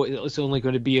left to go. It's only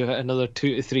going to be another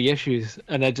 2 to 3 issues,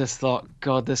 and I just thought,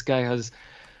 God, this guy has.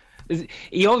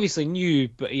 He obviously knew,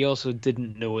 but he also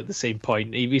didn't know at the same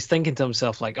point. He was thinking to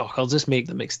himself, like, oh, I'll just make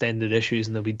them extended issues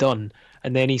and they'll be done.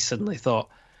 And then he suddenly thought,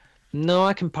 no,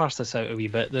 I can parse this out a wee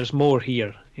bit. There's more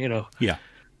here, Yeah.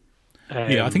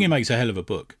 I think it makes a hell of a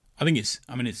book. I think it's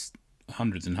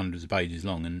hundreds and hundreds of pages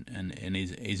long and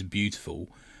is beautiful.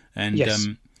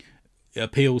 And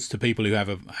appeals to people who have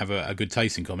a good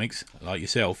taste in comics, like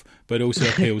yourself, but also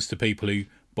appeals to people who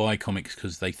buy comics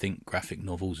because they think graphic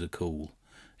novels are cool.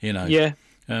 I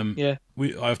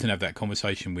often have that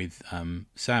conversation with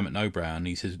Sam at Nobrow, and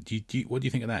he says, what do you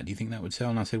think of that? Do you think that would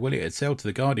sell? And I said, well, it'd sell to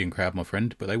the Guardian crowd, my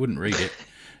friend, but they wouldn't read it.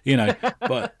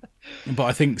 But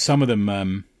I think some of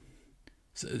them,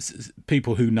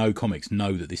 people who know comics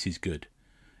know that this is good.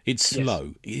 It's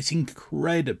slow. It's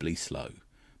incredibly slow,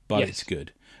 but it's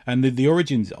good. And the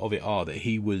origins of it are that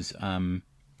he was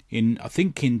in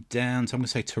down, so I'm going to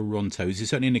say Toronto. He's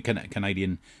certainly in a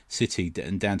Canadian city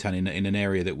and downtown in an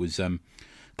area that was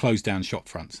closed down shop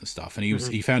fronts and stuff. And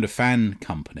he found a fan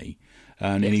company,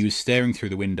 and he was staring through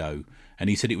the window, and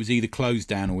he said it was either closed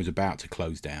down or was about to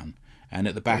close down. And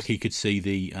at the back, he could see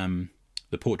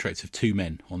the portraits of two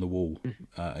men on the wall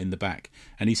in the back.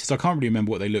 And he says, I can't really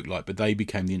remember what they looked like, but they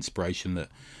became the inspiration that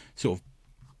sort of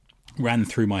ran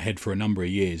through my head for a number of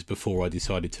years before I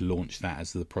decided to launch that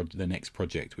as the next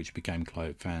project, which became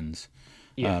Clyde Fans.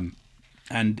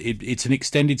 And it's an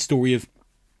extended story of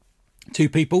two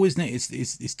people, isn't it?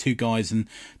 It's two guys, and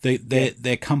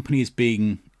their company is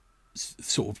being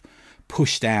sort of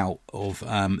pushed out of.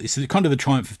 It's kind of the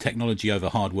triumph of technology over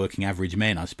hard-working average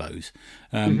men, I suppose,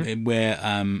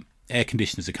 where air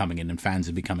conditioners are coming in and fans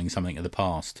are becoming something of the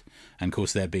past. And of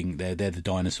course they're the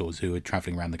dinosaurs who are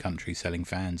travelling around the country selling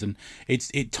fans, and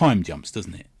it time jumps,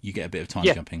 doesn't it? You get a bit of time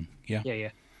jumping. Yeah.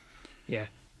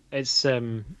 It's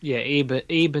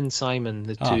Abe and Simon,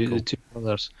 the two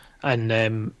brothers,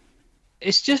 and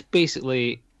it's just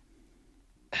basically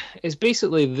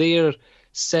their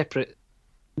separate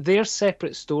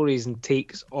stories and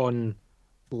takes on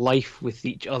life with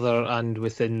each other and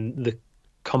within the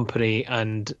company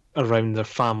and around their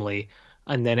family,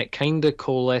 and then it kind of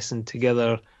coalescing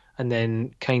together and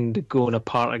then kind of going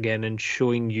apart again and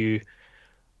showing you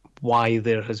why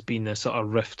there has been a sort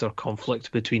of rift or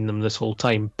conflict between them this whole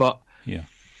time. But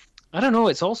I don't know,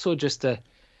 it's also just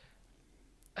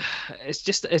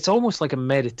it's almost like a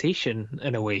meditation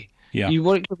in a way. Yeah. You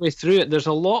work your way through it. There's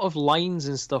a lot of lines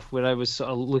and stuff where I was sort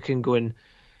of looking, going,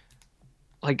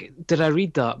 like, did I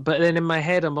read that? But then in my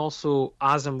head, I'm also,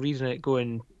 as I'm reading it,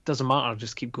 going, doesn't matter,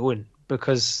 just keep going,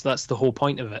 because that's the whole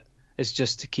point of it. It's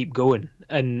just to keep going.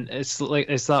 And it's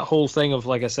that whole thing of,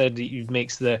 like I said, it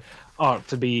makes the art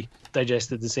to be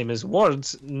digested the same as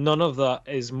words. None of that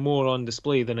is more on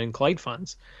display than in Clyde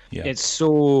Fans. Yeah. It's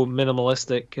so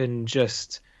minimalistic and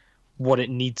just what it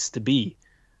needs to be,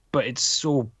 but it's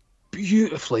so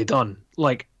beautifully done.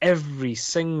 Like every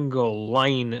single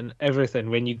line and everything,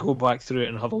 when you go back through it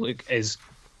and have a look, is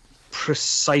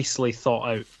precisely thought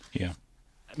out. Yeah.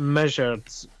 Measured.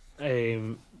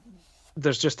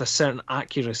 There's just a certain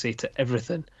accuracy to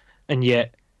everything, and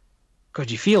yet, God,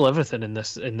 you feel everything in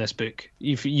this book.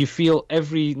 You feel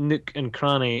every nook and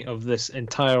cranny of this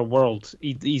entire world.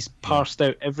 He's parsed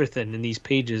out everything in these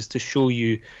pages to show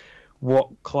you what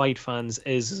Clyde Fans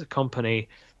is as a company,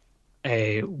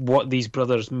 what these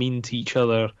brothers mean to each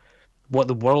other, what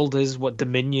the world is, what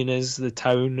Dominion is, the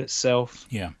town itself.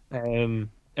 Yeah.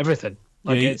 Everything.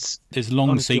 Like there's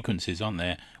long sequences, aren't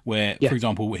there, where, for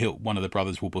example, one of the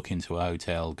brothers will book into a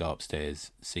hotel, go upstairs,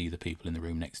 see the people in the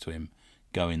room next to him,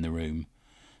 go in the room,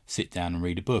 sit down and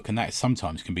read a book, and that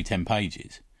sometimes can be 10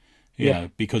 pages, you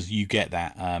know, because you get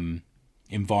that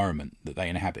environment that they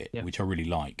inhabit, which I really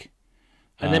like.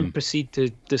 And then proceed to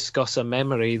discuss a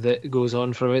memory that goes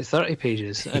on for about 30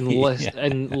 pages and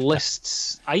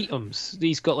lists items.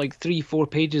 He's got like 3-4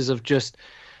 pages of just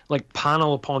like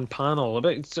panel upon panel,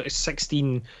 about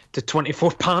 16 to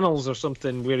 24 panels or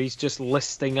something, where he's just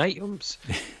listing items.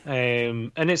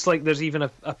 And it's like there's even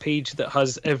a page that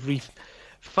has every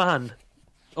fan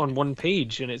on one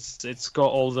page, and it's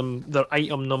got all them, their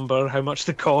item number, how much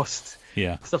they cost,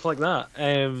 stuff like that.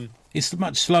 It's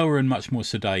much slower and much more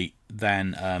sedate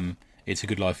than It's a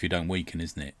Good Life You Don't Weaken,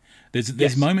 isn't it?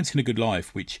 There's moments in A Good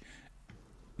Life which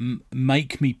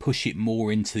make me push it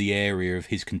more into the area of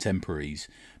his contemporaries,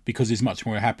 because there's much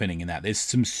more happening in that. There's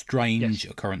some strange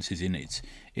occurrences in it.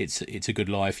 It's a Good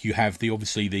Life. You have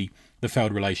obviously the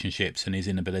failed relationships and his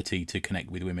inability to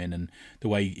connect with women, and the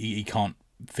way he can't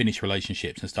finish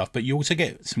relationships and stuff. But you also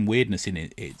get some weirdness in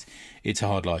it. It's a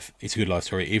hard life. It's a Good Life.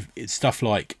 Sorry. It's stuff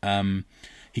like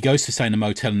he goes to stay in a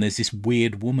motel, and there's this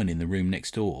weird woman in the room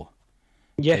next door,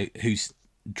 who's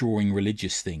drawing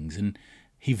religious things, and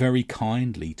he very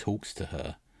kindly talks to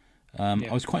her.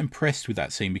 I was quite impressed with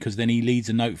that scene, because then he leaves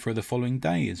a note for her the following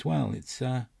day as well. It's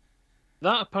that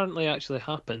apparently actually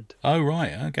happened. Oh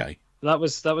right, okay. That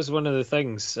was one of the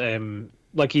things.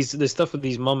 Like the stuff with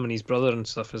his mum and his brother and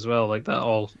stuff as well. Like that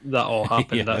all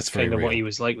happened. That's kind of real. What he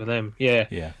was like with them. Yeah.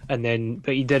 Yeah. And then,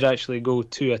 but he did actually go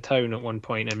to a town at one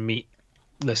point and meet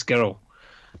this girl,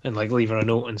 and like leave her a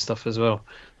note and stuff as well.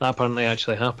 That apparently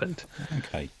actually happened.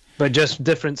 Okay. But just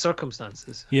different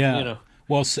circumstances. Yeah. You know.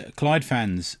 Well, Clyde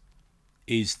Fans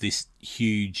is this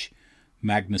huge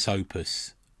magnus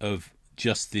opus of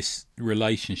just this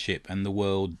relationship and the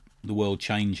world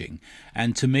changing.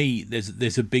 And to me,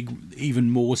 there's a big,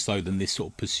 even more so than this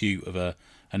sort of pursuit of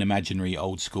an imaginary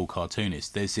old school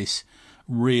cartoonist. There's this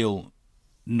real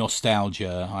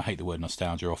nostalgia. I hate the word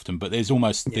nostalgia often, but there's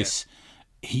almost this.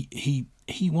 He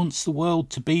wants the world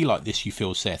to be like this. You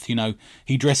feel, Seth. You know,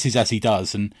 he dresses as he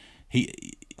does, and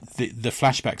the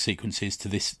flashback sequences to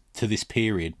this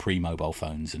period, pre-mobile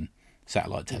phones and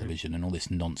satellite television and all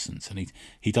this nonsense. And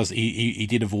he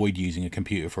did avoid using a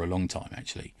computer for a long time,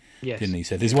 actually. Yes. Didn't he?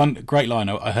 So there's one great line,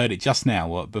 I heard it just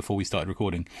now before we started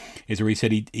recording, is where he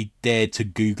said he dared to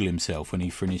Google himself when he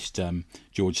finished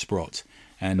George Sprott,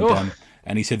 and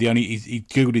he said he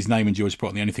Googled his name and George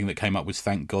Sprott, and the only thing that came up was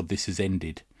 "Thank God this has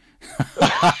ended."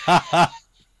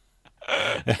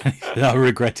 I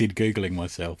regretted Googling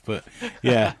myself, but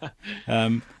yeah.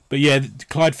 But yeah,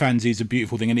 Clyde Fans is a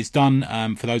beautiful thing, and it's done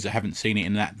for those that haven't seen it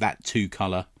in that 2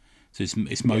 colour. So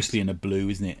it's mostly in a blue,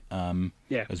 isn't it?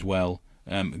 As well,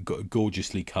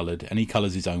 gorgeously coloured, and he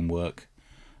colours his own work.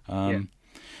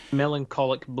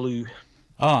 Melancholic blue.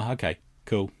 Ah, okay,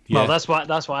 cool. Yeah. Well, that's what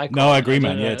I call No, I agree,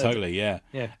 man. Yeah, totally. Yeah.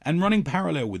 Yeah. And running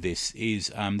parallel with this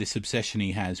is this obsession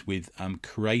he has with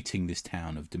creating this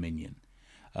town of Dominion.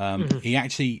 He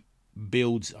actually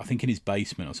builds, I think in his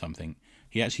basement or something,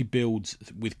 he actually builds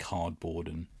with cardboard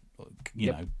and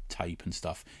you know, tape and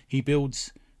stuff. He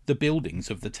builds the buildings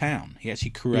of the town. He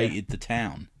actually created the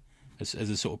town as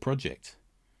a sort of project.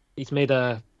 He's made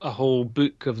a whole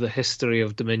book of the history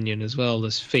of Dominion as well,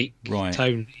 this fake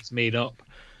town he's made up.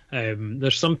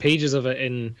 There's some pages of it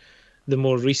in the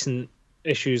more recent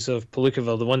issues of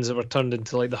Palookaville, the ones that were turned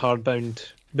into like the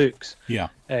hardbound books. Yeah.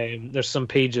 There's some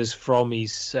pages from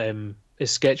his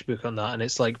his sketchbook on that, and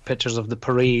it's like pictures of the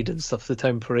parade and stuff, the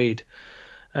town parade.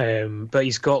 But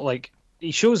he's got like,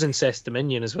 he shows Incest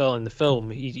Dominion as well in the film.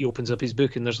 He opens up his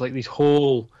book and there's like these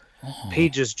whole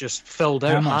pages just filled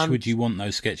out. How much would you want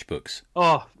those sketchbooks?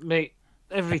 Oh, mate,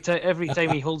 every time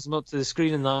he holds them up to the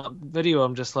screen in that video,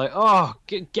 I'm just like, oh,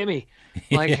 gimme.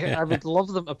 Like, yeah. I would love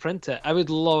them to print it. I would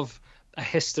love a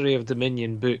history of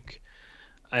Dominion book.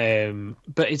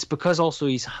 But it's because also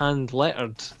he's hand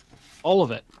lettered all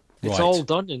of it. It's all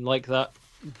done in like that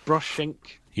brush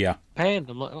ink pen.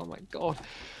 I'm like, oh my God.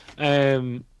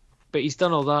 But he's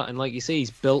done all that, and like you say,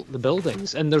 he's built the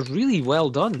buildings, and they're really well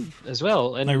done as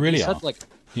well. And they really he's are. Had, like,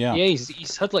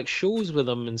 he's had like shows with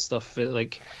them and stuff.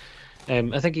 Like,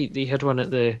 I think he had one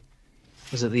at the,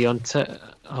 was it the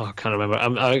I can't remember.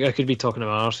 I could be talking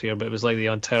about arse here, but it was like the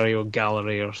Ontario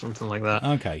Gallery or something like that.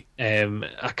 Okay.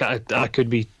 I could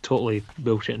be totally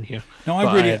bullshitting here. No,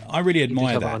 I really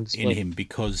admire that in him,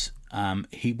 because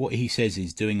what he says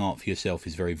is doing art for yourself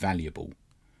is very valuable.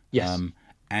 Yes.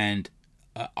 And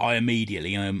I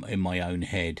immediately am in my own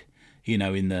head,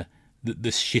 in the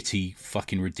shitty,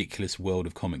 fucking ridiculous world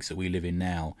of comics that we live in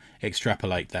now,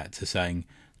 extrapolate that to saying,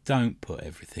 don't put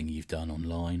everything you've done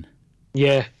online.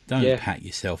 Yeah. Don't pat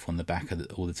yourself on the back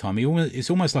all the time. It's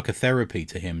almost like a therapy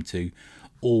to him to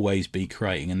always be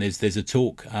creating. And there's a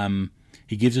talk.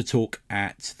 He gives a talk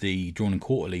at the Drawn and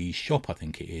Quarterly shop, I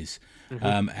think it is.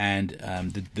 Mm-hmm.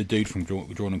 The dude from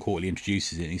Drawn and Quarterly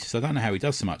introduces it. And he says, I don't know how he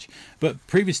does so much. But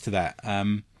previous to that,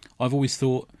 I've always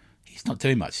thought, he's not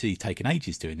doing much. He's taken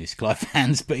ages doing this, Clive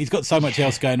Vans, but he's got so much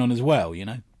else going on as well,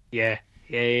 Yeah.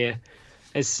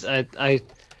 It's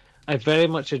I very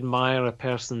much admire a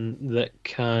person that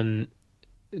can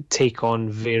take on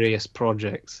various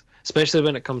projects, especially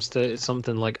when it comes to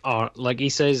something like art. Like he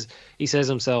says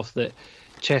himself that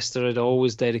Chester had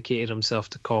always dedicated himself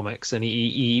to comics, and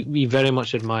he very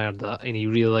much admired that, and he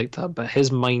really liked that. But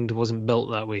his mind wasn't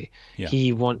built that way. Yeah.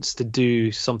 He wants to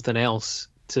do something else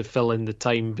to fill in the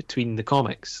time between the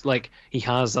comics. Like, he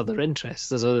has other interests,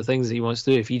 there's other things that he wants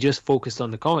to do. If he just focused on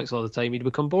the comics all the time, he'd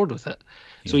become bored with it.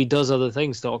 So he does other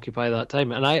things to occupy that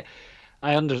time, and I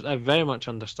very much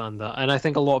understand that, and I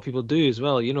think a lot of people do as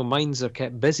well. Minds are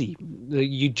kept busy.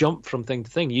 You jump from thing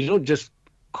to thing. You don't just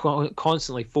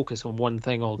constantly focus on one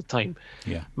thing all the time.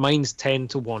 Minds tend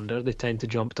to wander, they tend to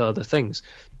jump to other things,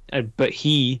 but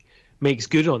he makes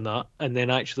good on that, and then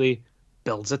actually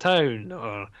builds a town,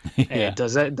 or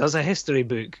does a history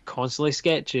book, constantly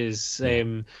sketches,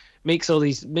 makes all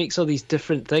these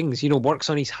different things. Works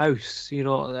on his house.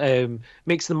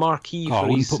 Makes the marquee. I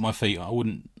wouldn't put my feet.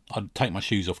 I'd take my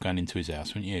shoes off going into his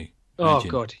house, wouldn't you? Imagine.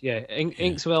 Oh God, yeah.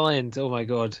 Inkswell End. Oh my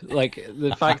God, like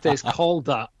the fact that it's called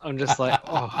that, I'm just like,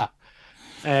 oh.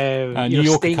 New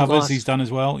Yorker covers he's done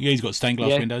as well. Yeah, he's got stained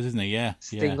glass windows, isn't he? Yeah,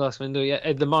 stained glass window.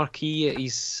 Yeah, the marquee at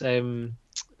his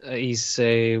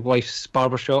wife's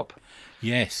barbershop.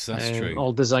 Yes, that's true.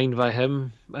 All designed by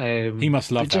him. He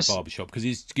must love that barbershop, because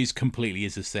it's completely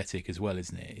his aesthetic as well,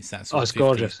 isn't it? It's that sort of 50s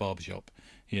gorgeous barbershop.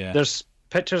 Yeah. There's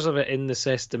pictures of it in the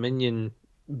Cess Dominion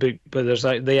book, but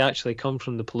they actually come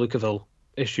from the Palookaville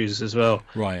issues as well.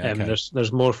 Right. Okay.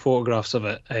 There's more photographs of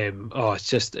it.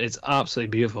 It's absolutely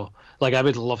beautiful. Like, I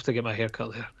would love to get my hair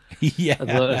cut there.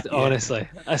 Yeah. Honestly,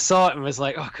 I saw it and was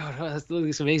like, oh God, that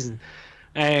looks amazing.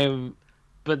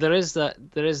 But there is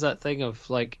that thing of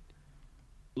like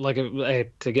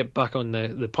to get back on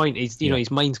the point,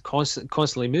 his mind's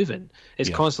constantly moving. It's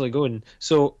constantly going.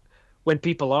 So when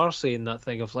people are saying that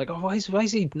thing of like, oh, why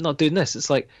is he not doing this? It's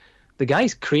like, the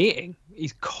guy's creating.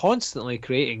 He's constantly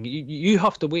creating. You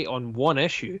have to wait on one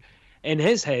issue. In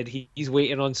his head, he's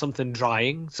waiting on something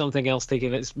drying, something else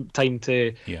taking its time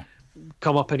to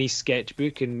come up in his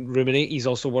sketchbook and ruminate. He's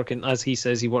also working, as he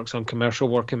says, he works on commercial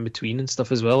work in between and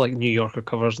stuff as well, like New Yorker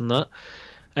covers and that.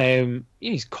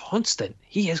 He's constant.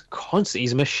 He is constant.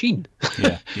 He's a machine.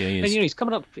 Yeah, he is. And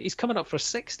he's coming up for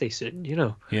 60 soon.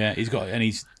 Yeah, he's got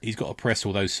to press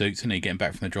all those suits, and he getting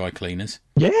back from the dry cleaners.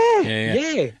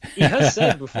 Yeah. He has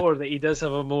said before that he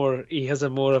has a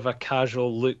more of a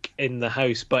casual look in the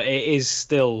house, but it is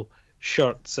still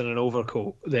shirts and an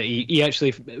overcoat that he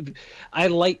actually. I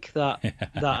like that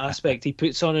aspect. He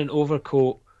puts on an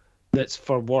overcoat that's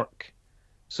for work.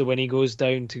 So when he goes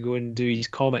down to go and do his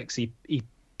comics, he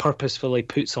purposefully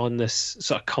puts on this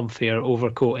sort of comfier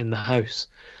overcoat in the house.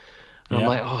 And I'm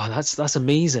like, oh, that's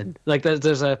amazing. Like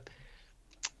there's a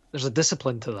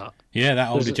discipline to that. Yeah, that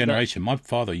older generation. My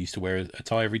father used to wear a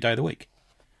tie every day of the week.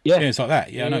 Yeah, it's like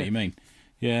that. Yeah, I know what you mean.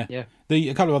 Yeah.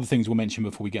 A couple of other things we'll mention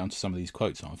before we get onto some of these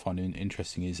quotes that I find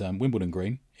interesting is Wimbledon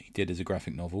Green. He did as a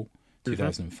graphic novel,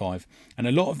 2005, and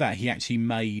a lot of that he actually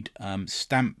made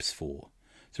stamps for.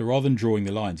 So rather than drawing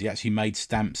the lines, he actually made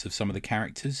stamps of some of the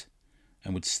characters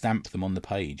and would stamp them on the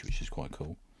page, which is quite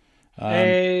cool.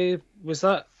 Is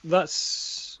that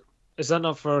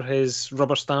not for his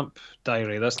rubber stamp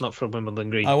diary? That's not for Wimbledon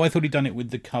Green. Oh, I thought he'd done it with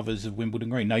the covers of Wimbledon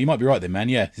Green. No, you might be right then, man.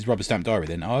 Yeah, his rubber stamp diary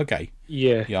then. Oh, okay.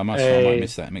 Yeah. Yeah, I might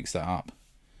mix that up.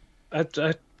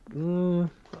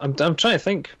 I'm trying to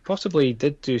think. Possibly he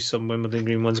did do some Wimbledon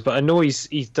Green ones, but I know he's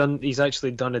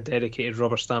actually done a dedicated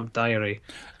rubber stamp diary.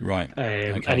 Right.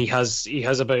 Okay. And he has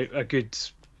about a good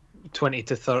 20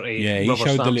 to 30. Yeah, he rubber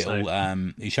showed the stamps little.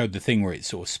 now. He showed the thing where it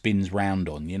sort of spins round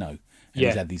on, And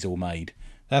he's had these all made.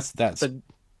 That's. But,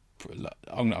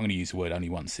 I'm going to use the word only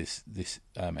once this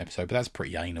episode, but that's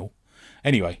pretty anal.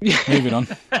 Anyway, moving on.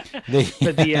 But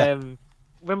the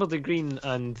Wimbledon Green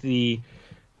and the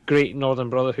Great Northern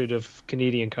Brotherhood of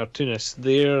Canadian Cartoonists,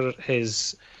 they're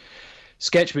his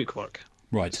sketchbook work.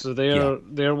 Right. So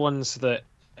they're ones that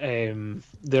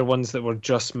were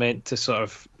just meant to sort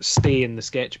of stay in the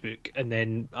sketchbook, and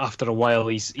then after a while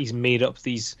he's made up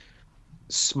these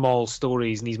small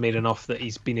stories, and he's made enough that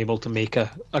he's been able to make a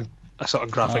sort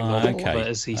of graphic novel of it,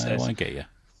 as he says. I get you.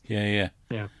 Yeah.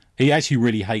 He actually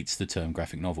really hates the term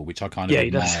graphic novel, which I kind of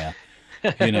admire.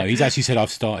 He's actually said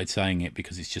I've started saying it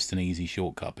because it's just an easy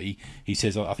shortcut. But he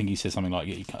says, I think he says something like,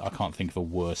 I can't think of a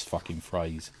worse fucking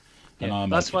phrase. And I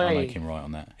make him right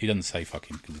on that. He doesn't say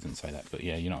fucking because he didn't say that, but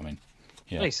yeah, you know what I mean.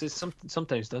 Yeah. Nice. It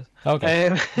sometimes does.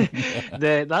 Okay.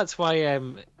 That's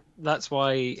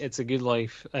why It's a Good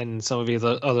Life and some of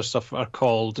the other stuff are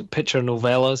called picture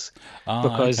novellas,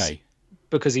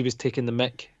 because he was taking the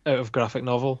mick out of graphic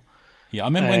novel. Yeah, I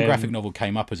remember when graphic novel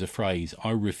came up as a phrase,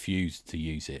 I refused to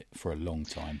use it for a long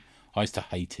time. I used to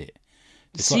hate it.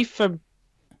 See, for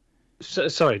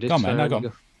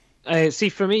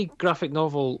me, graphic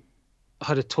novel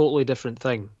had a totally different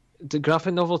thing. The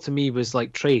graphic novel to me was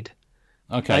like trade.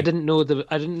 Okay. I didn't know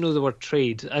the word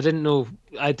trade. I didn't know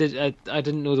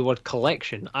the word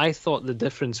collection. I thought the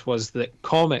difference was that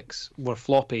comics were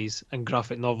floppies and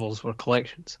graphic novels were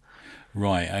collections.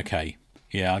 Right. Okay.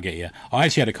 Yeah, I get you. I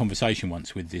actually had a conversation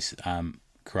once with this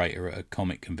creator at a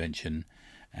comic convention,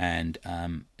 and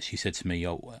she said to me,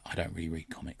 "Oh, I don't really read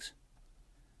comics."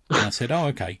 And I said, "Oh,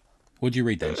 okay. What do you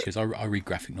read then?" She goes, "I read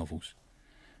graphic novels."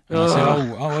 And I said,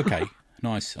 "Oh, okay,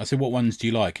 nice." I said, "What ones do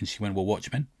you like?" And she went, "Well,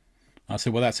 Watchmen." I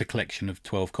said, "Well, that's a collection of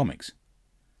 12 comics.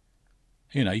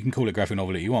 You can call it graphic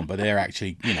novel if you want, but they're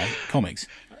actually, comics."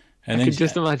 And I can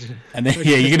just imagine. And then,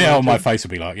 you can know on my face will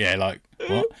be like, yeah, like,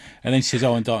 what? And then she says,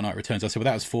 "Oh, and Dark Knight Returns." I said, "Well,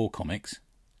 that was 4 comics."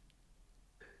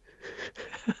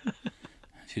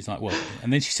 She's like, "Well,"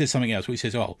 and then she says something else, which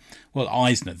says, "Oh, well,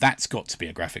 Eisner, that's got to be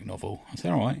a graphic novel." I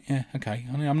said, "All right, yeah, okay."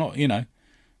 I mean, I'm not,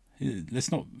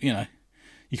 let's not,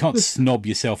 you can't snob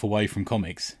yourself away from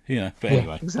comics, but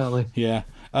anyway. Exactly. Yeah.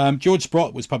 George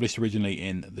Sprott was published originally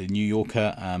in the New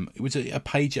Yorker. It was a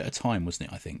page at a time,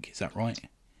 wasn't it, I think? Is that right?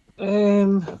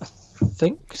 I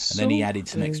think so. And then he added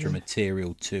some extra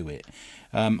material to it.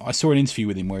 I saw an interview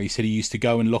with him where he said he used to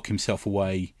go and lock himself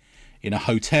away in a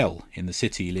hotel in the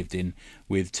city he lived in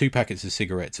with 2 packets of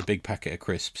cigarettes, a big packet of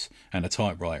crisps, and a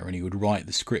typewriter, and he would write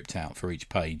the script out for each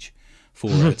page,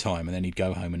 4 at a time, and then he'd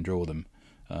go home and draw them.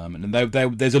 And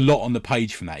there's a lot on the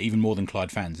page from that, even more than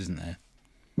Clyde Fans, isn't there?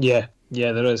 Yeah,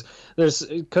 there is. There's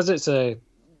because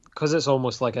it's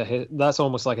almost like that's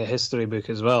almost like a history book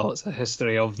as well. It's a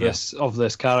history of this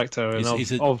character. And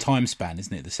it's a time span,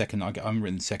 isn't it? The second, I haven't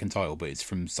written the second title, but it's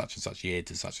from such and such year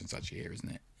to such and such year, isn't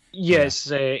it? Yeah, it's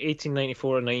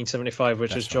 1894 and 1975,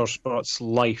 which is George Sprott's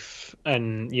life,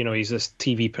 and he's this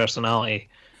TV personality,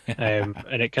 and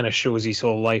it kind of shows his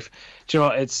whole life. Do you know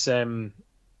what?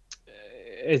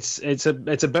 It's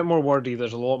a bit more wordy.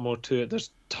 There's a lot more to it. There's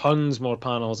tons more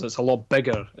panels. It's a lot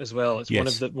bigger as well. It's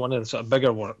one of the sort of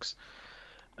bigger works.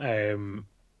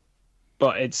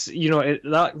 But it's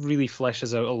that really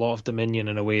fleshes out a lot of Dominion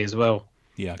in a way as well.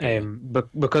 Yeah.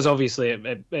 Because obviously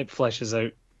it fleshes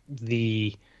out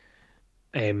the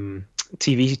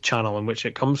TV channel in which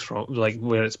it comes from, like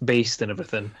where it's based and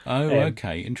everything. Oh,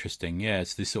 okay, interesting. Yeah,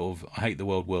 it's this sort of I hate the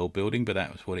world building, but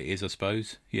that was what it is, I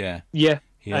suppose. Yeah. Yeah.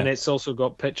 And it's also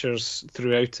got pictures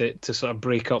throughout it to sort of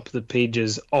break up the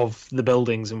pages of the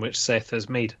buildings in which Seth has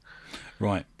made.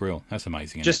 Right, brilliant. That's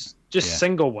amazing. Just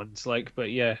single ones,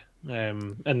 but yeah.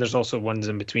 And there's also ones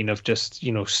in between of just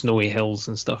snowy hills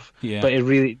and stuff. Yeah. But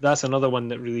that's another one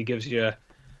that really gives you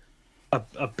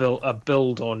a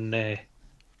build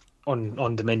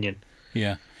on Dominion.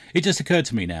 Yeah. It just occurred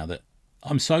to me now that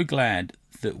I'm so glad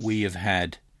that we have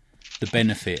had the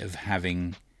benefit of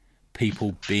having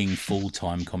people being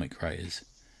full-time comic creators,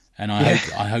 and I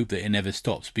hope that it never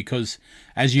stops, because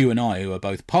as you and I, who are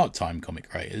both part-time comic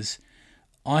creators,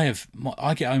 I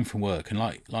get home from work and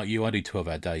like you, I do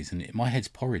 12-hour days, and my head's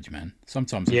porridge, man.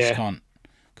 Sometimes I just can't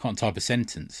type a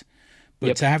sentence.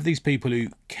 But to have these people who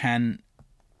can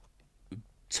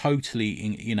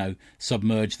totally,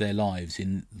 submerge their lives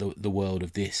in the world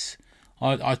of this,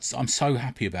 I'm so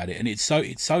happy about it, and it's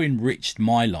so enriched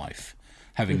my life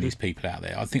having these people out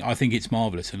there. I think it's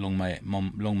marvelous, and long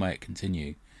may it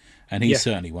continue. And he's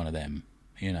certainly one of them,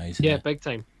 isn't he? Big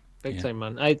time,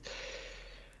 man.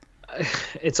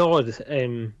 It's odd.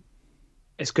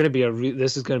 It's going to be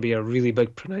this is going to be a really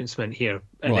big pronouncement here,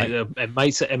 and right.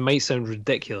 it might sound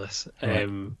ridiculous right.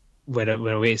 when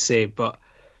I say, but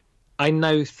I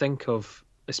now think of,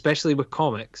 especially with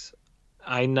comics,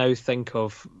 I now think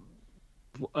of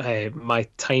my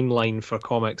timeline for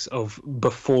comics of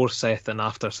before Seth and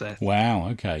after Seth. Wow.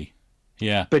 Okay.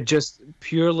 Yeah. But just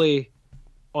purely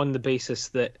on the basis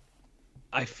that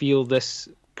I feel this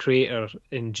creator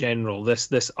in general,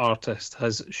 this artist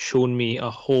has shown me a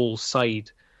whole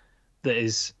side that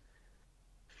is,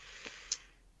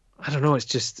 I don't know,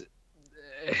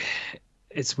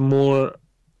 it's more,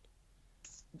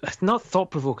 it's not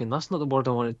thought-provoking, that's not the word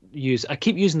I want to use. I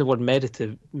keep using the word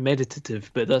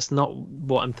meditative, but that's not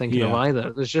what I'm thinking of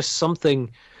either. There's just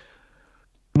something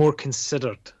more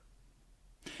considered.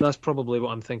 That's probably what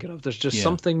I'm thinking of. There's just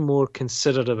something more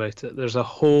considered about it. There's a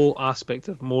whole aspect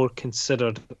of more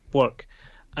considered work,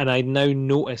 and I now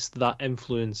notice that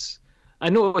influence. I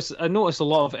notice a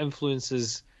lot of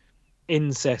influences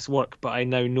in Seth's work, but I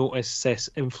now notice Seth's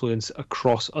influence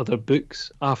across other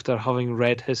books after having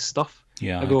read his stuff.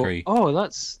 Yeah, I go, agree. Oh,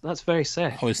 that's very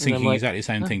Seth. I was thinking exactly the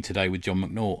same thing today with John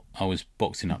McNaught. I was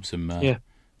boxing up some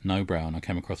No-Brow, and I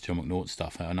came across John McNaught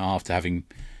stuff, and after having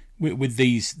with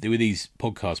these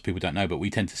podcasts, people don't know, but we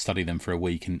tend to study them for a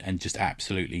week and just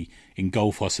absolutely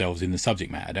engulf ourselves in the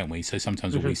subject matter, don't we? So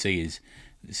sometimes all we see is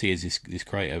this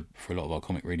creator for a lot of our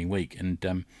comic reading week.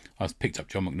 And I picked up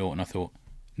John McNaught, and I thought,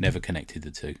 never connected the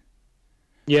two.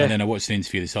 Yeah. And then I watched an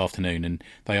interview this afternoon, and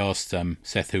they asked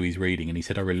Seth who he's reading, and he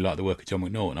said, I really like the work of John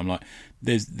McNaught. And I'm like,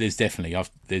 there's definitely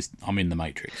I'm in the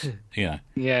Matrix. Yeah.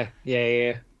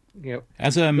 Yep.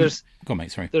 As go on,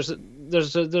 mate. Sorry. There's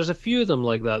a few of them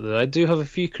like that, though. I do have a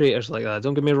few creators like that.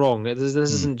 Don't get me wrong. This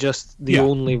isn't just the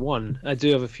only one. I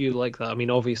do have a few like that. I mean,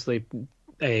 obviously,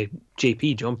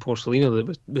 JP, John Porcelino,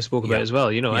 that we spoke about as well.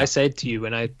 I said to you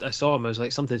when I saw him, I was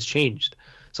like, something's changed.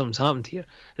 Something's happened here.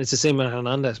 And it's the same with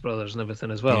Hernandez brothers and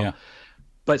everything as well. Yeah.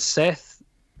 But Seth,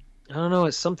 I don't know.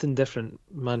 It's something different,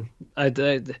 man.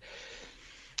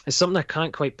 It's something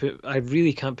I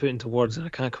really can't put into words, and I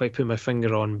can't quite put my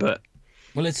finger on. But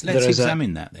well, let's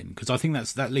examine that then, because I think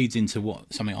that leads into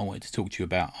something I wanted to talk to you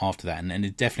about after that, and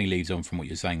it definitely leads on from what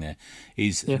you're saying there,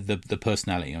 is the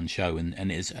personality on show,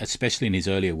 and it's especially in his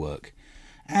earlier work,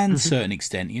 and to a certain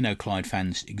extent, Clyde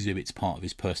Fans exhibits part of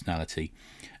his personality.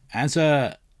 As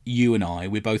you and I,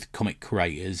 we're both comic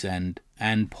creators and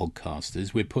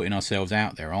podcasters. We're putting ourselves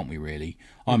out there, aren't we? Really,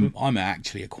 I'm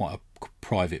actually quite a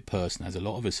private person, as a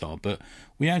lot of us are, but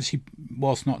we actually,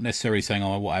 whilst not necessarily saying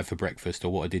what I had for breakfast or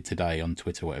what I did today on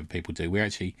Twitter, whatever people do, we're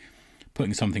actually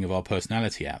putting something of our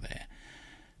personality out there.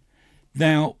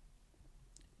 Now,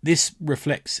 this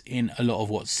reflects in a lot of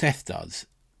what Seth does,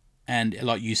 and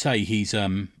like you say, he's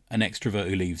an extrovert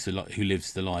who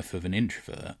lives the life of an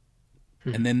introvert.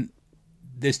 And then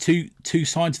there's two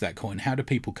sides of that coin. How do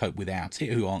people cope without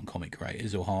it, who aren't comic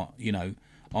creators or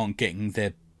aren't getting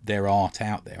their art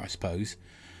out there, I suppose?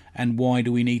 And why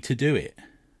do we need to do it?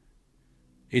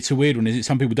 It's a weird one, is it?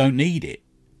 Some people don't need it,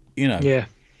 Yeah.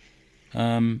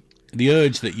 The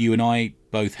urge that you and I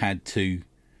both had to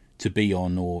be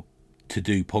on or to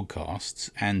do podcasts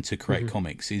and to create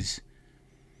comics is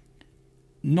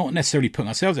not necessarily putting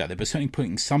ourselves out there, but certainly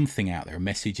putting something out there, a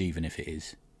message, even if it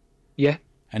is. Yeah.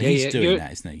 And he's doing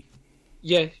that, isn't he?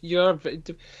 Yeah, you're.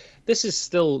 This is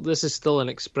still an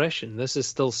expression. This is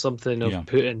still something of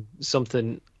putting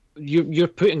something. You're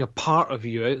putting a part of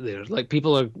you out there. Like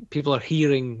people are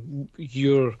hearing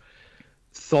your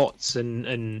thoughts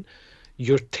and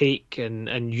your take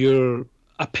and your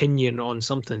opinion on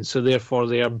something. So therefore,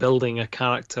 they are building a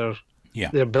character. Yeah,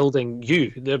 they're building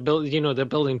you. They're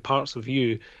building parts of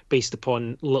you based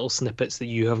upon little snippets that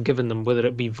you have given them, whether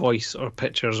it be voice or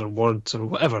pictures or words or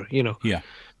whatever. Yeah.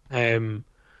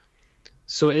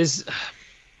 So it is.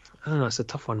 I don't know. It's a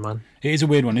tough one, man. It is a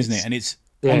weird one, isn't it? And it's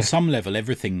on some level,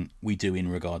 everything we do in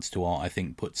regards to art, I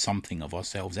think, puts something of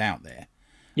ourselves out there.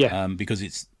 Yeah.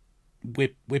 Because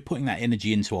we're putting that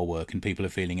energy into our work, and people are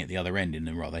feeling it the other end in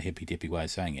a rather hippy dippy way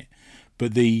of saying it.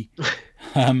 But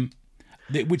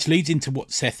which leads into what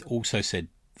Seth also said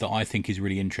that I think is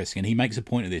really interesting, and he makes a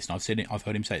point of this, and I've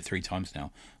heard him say it 3 times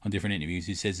now on different interviews.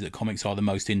 He says that comics are the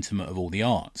most intimate of all the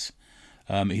arts.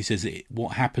 He says that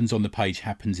what happens on the page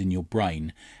happens in your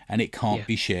brain, and it can't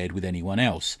be shared with anyone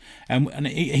else. And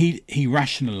he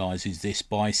rationalises this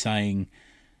by saying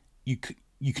you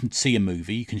can see a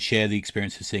movie, you can share the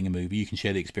experience of seeing a movie, you can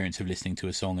share the experience of listening to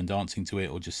a song and dancing to it,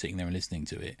 or just sitting there and listening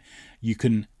to it. You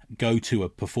can go to a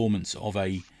performance of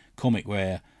a comic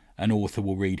where an author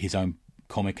will read his own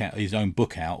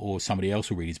book out, or somebody else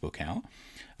will read his book out.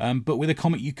 But with a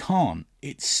comic, you can't.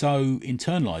 It's so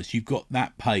internalized. You've got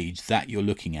that page that you're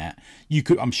looking at.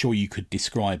 I'm sure you could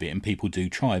describe it, and people do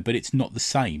try, but it's not the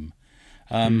same.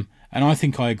 And I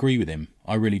think I agree with him.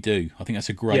 I really do. I think that's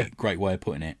a great way of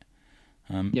putting it.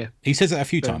 He says that a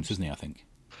few times, doesn't he? I think.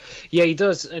 Yeah, he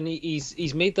does, and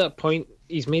he's made that point.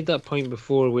 He's made that point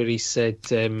before, where he said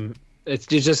it's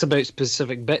just about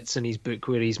specific bits in his book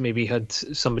where he's maybe had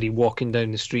somebody walking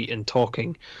down the street and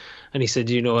talking, and he said,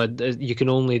 you can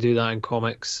only do that in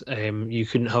comics. You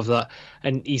couldn't have that,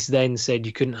 and he's then said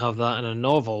you couldn't have that in a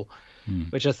novel,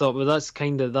 which I thought, well,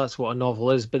 that's what a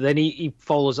novel is. But then he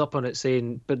follows up on it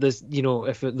saying, but this,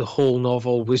 if the whole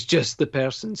novel was just the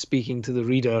person speaking to the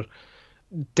reader,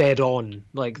 dead on,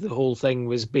 like the whole thing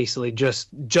was basically just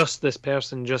this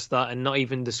person, just that, and not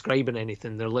even describing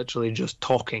anything, they're literally just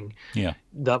talking,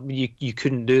 that you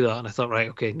couldn't do that. And I thought, right,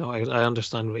 okay, no, I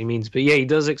understand what he means. But yeah, he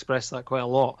does express that quite a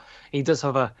lot. He does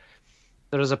have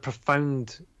there's a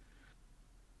profound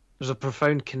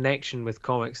connection with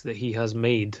comics that he has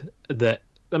made, that,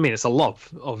 I mean, it's a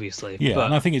love, obviously. Yeah, but,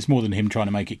 and I think it's more than him trying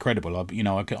to make it credible. I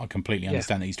completely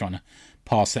understand that he's trying to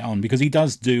pass it on, because he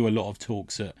does do a lot of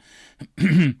talks at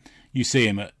you see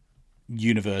him at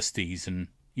universities and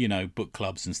book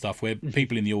clubs and stuff, where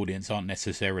people in the audience don't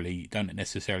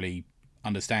necessarily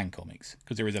understand comics,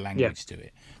 because there is a language to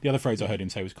it. The other phrase I heard him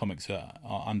say was, comics are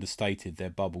understated, they're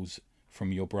bubbles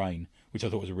from your brain, which I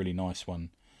thought was a really nice one.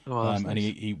 Nice. And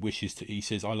he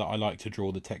says, I like to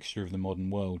draw the texture of the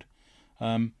modern world.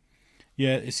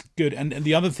 Yeah, it's good. And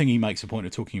the other thing he makes a point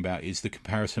of talking about is the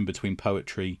comparison between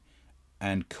poetry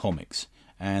and comics,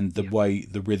 and the way,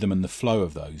 the rhythm and the flow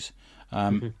of those.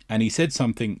 And he said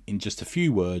something in just a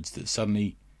few words that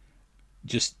suddenly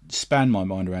just spanned my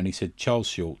mind around. He said, Charles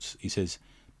Schulz, he says,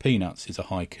 Peanuts is a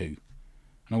haiku.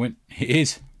 And I went, it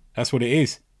is. That's what it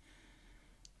is.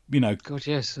 God,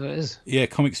 yes, it is. Yeah,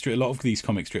 a lot of these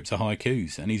comic strips are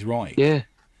haikus, and he's right. Yeah.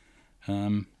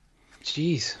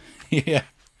 Jeez. Yeah.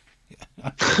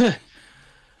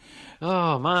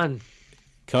 Oh, man.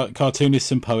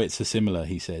 Cartoonists and poets are similar,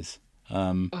 he says.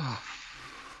 Make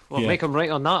him right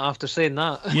on that after saying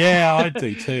that. Yeah, I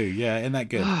do too. Yeah, isn't that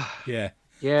good? Yeah.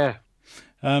 Yeah.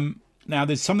 Now,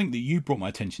 there's something that you brought my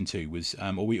attention to was,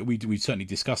 or we certainly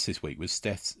discussed this week, was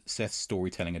Seth's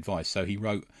storytelling advice. So he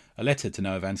wrote a letter to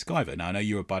Noah Van Sciver. Now, I know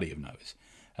you're a buddy of Noah's.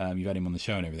 You've had him on the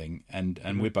show and everything, and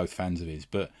we're both fans of his.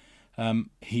 But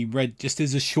he read, just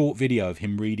as a short video of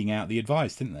him reading out the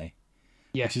advice, didn't they?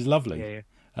 Yeah. Which is lovely. Yeah.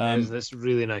 That's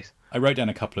really nice. I wrote down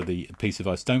a couple of the piece of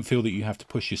advice. Don't feel that you have to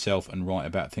push yourself and write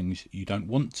about things you don't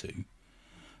want to.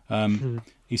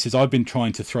 He says, I've been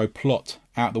trying to throw plot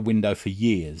out the window for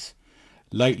years.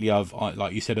 Lately,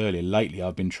 like you said earlier,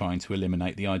 I've been trying to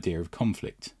eliminate the idea of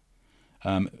conflict.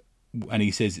 And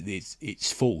he says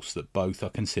it's false that both are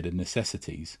considered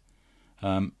necessities.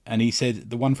 And he said,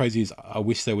 the one phrase is, I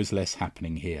wish there was less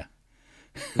happening here.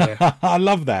 Yeah. I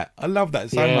love that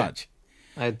so much.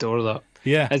 I adore that.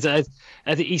 Yeah. I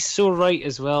think he's so right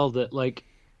as well, that like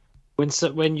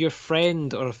when your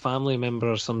friend or a family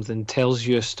member or something tells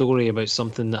you a story about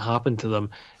something that happened to them,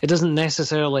 it doesn't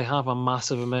necessarily have a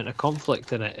massive amount of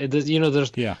conflict in it. It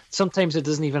does, sometimes it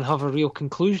doesn't even have a real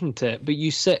conclusion to it, but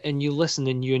you sit and you listen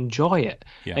and you enjoy it,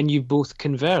 and you both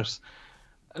converse.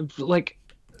 Like,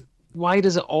 why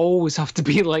does it always have to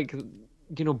be like,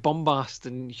 bombast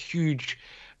and huge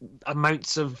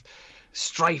amounts of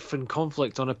strife and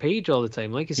conflict on a page all the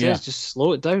time? Like he says, just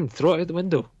slow it down, throw it out the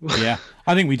window. Yeah,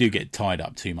 I think we do get tied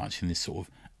up too much in this sort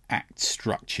of act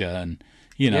structure, and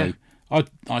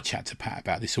I chat to Pat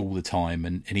about this all the time,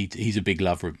 and he's a big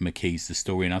lover of McKee's The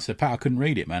Story, and I said, Pat, I couldn't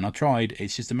read it, man. I tried.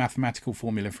 It's just a mathematical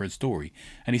formula for a story.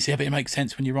 And he said, but it makes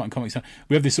sense when you're writing comics.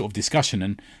 We have this sort of discussion,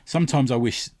 and sometimes I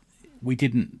wish we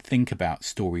didn't think about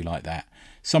story like that.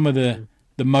 Some of the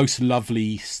most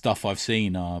lovely stuff I've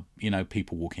seen are,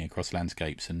 people walking across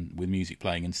landscapes and with music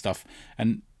playing and stuff.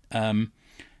 And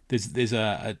there's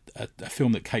a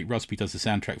film that Kate Rusby does the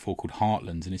soundtrack for called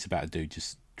Heartlands, and it's about a dude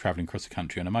just travelling across the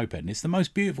country on a moped, and it's the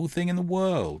most beautiful thing in the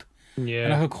world.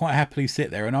 And I could quite happily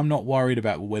sit there, and I'm not worried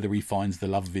about whether he finds the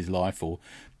love of his life or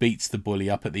beats the bully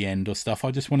up at the end or stuff.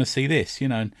 I just want to see this, you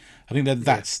know. And I think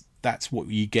that's what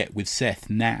you get with Seth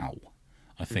now,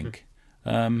 I think.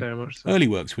 Very much so. Early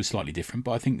works was slightly different,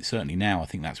 but I think certainly now I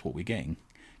think that's what we're getting.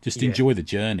 Just enjoy the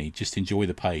journey, just enjoy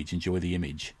the page, enjoy the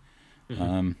image.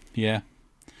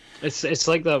 It's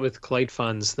like that with Clyde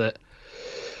fans. That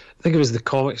I think it was the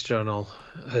Comics Journal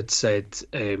had said,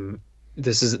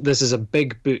 this is a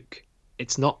big book.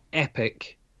 It's not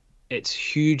epic. It's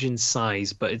huge in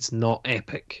size, but it's not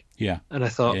epic. Yeah. And I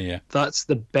thought that's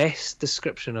the best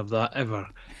description of that ever.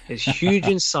 It's huge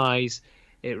in size.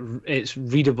 It's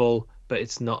readable, but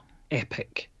it's not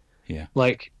epic. Yeah.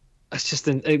 Like, it's just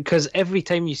because every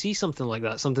time you see something like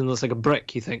that, something that's like a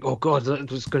brick, you think, oh God,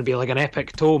 that was going to be like an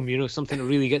epic tome, you know, something to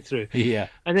really get through. Yeah.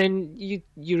 And then you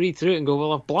read through it and go,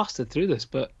 well, I've blasted through this,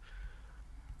 but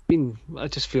I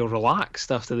just feel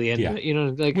relaxed after the end of it, you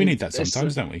know. Like, we need that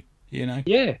sometimes, don't we? You know.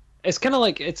 Yeah, it's kind of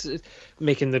like it's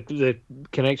making the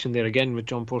connection there again with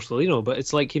John Porcellino, but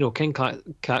it's like, you know, King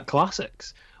Cat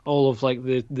classics, all of like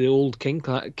the old King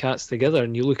Cats together,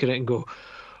 and you look at it and go,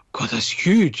 God, that's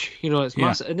huge, you know, it's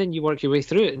massive, and then you work your way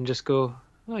through it and just go,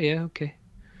 oh yeah, okay,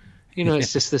 you know,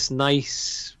 it's just this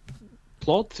nice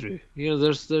plod through, you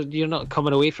know. You're not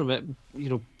coming away from it, you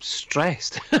know,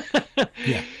 stressed.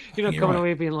 You're not coming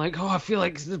away being like, oh, I feel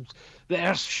like the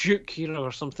earth shook, you know,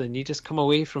 or something. You just come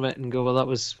away from it and go, well, that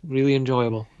was really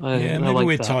enjoyable. Maybe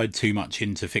we're tied too much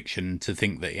into fiction to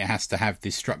think that it has to have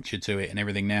this structure to it and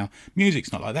everything now.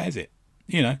 Music's not like that, is it?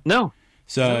 You know? No.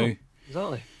 So, no,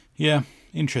 exactly. Yeah,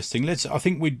 interesting. I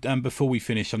think we'd, before we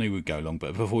finish, I knew we'd go long,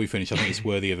 but before we finish, I think it's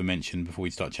worthy of a mention before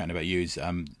we start chatting about you is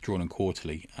Drawn and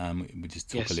Quarterly. We just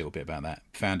talk a little bit about that.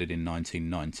 Founded in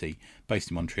 1990,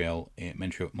 based in Montreal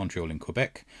in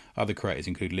Quebec. Other creators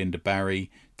include Linda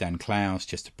Barry, Dan Klaus,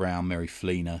 Chester Brown, Mary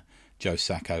Fleener, Joe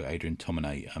Sacco, Adrian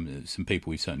Tominay. Some people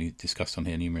we've certainly discussed on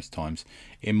here numerous times.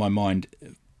 In my mind,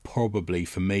 probably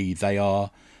for me, they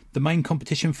are the main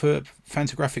competition for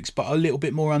Fantagraphics, but a little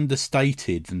bit more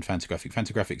understated than Fantagraphics.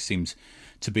 Fantagraphics seems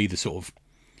to be the sort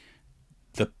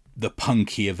of the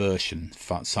punkier version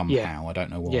somehow. Yeah. I don't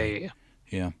know why.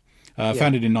 Yeah.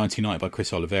 Founded in 1990 by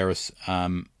Chris Oliveros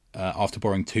after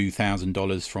borrowing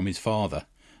 $2,000 from his father.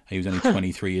 He was only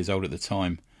 23 years old at the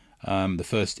time. The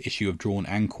first issue of Drawn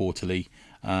and Quarterly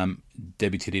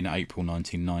debuted in April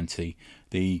 1990.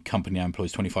 The company now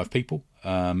employs 25 people.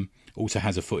 Also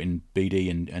has a foot in BD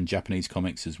and Japanese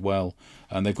comics as well.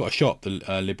 They've got a shop, the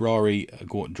Librari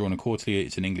Drawn and Quarterly.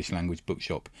 It's an English language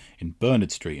bookshop in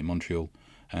Bernard Street in Montreal,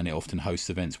 and it often hosts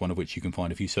events, one of which you can find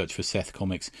if you search for Seth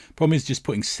Comics. Problem is just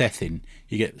putting Seth in,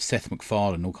 you get Seth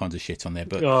MacFarlane, all kinds of shit on there.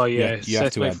 But you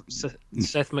have to add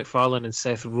Seth MacFarlane and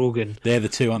Seth Rogen. They're the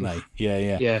two, aren't they?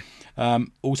 Yeah.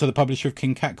 Also the publisher of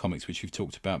King Cat Comics, which we've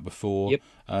talked about before.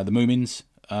 Yep. The Moomins,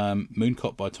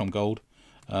 Mooncop by Tom Gold.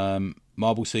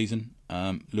 Marble Season,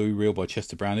 Louis Reel by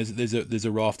Chester Brown. There's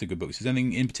a raft of good books. Is there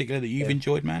anything in particular that you've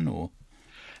enjoyed, man? Or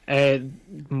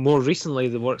more recently,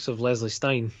 the works of Leslie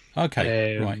Stein.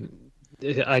 Okay, right.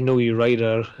 I Know You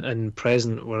Rider and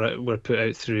Present were put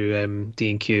out through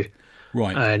D&Q.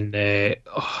 Right. And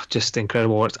just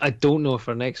incredible works. I don't know if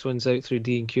our next one's out through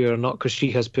D&Q or not, because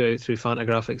she has put out through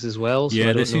Fantagraphics as well.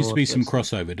 So there seems to be some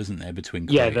crossover, doesn't there, between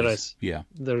creators? Yeah, there is. Yeah.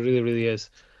 There really, really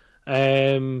is.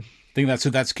 I think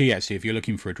that's key, actually. If you're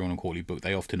looking for a Drawn and Quarterly book,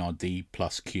 they often are D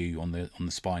plus Q on the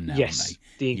spine now, yes, aren't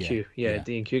they? D&Q,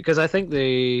 D&Q. Because I think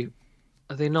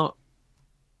are they not...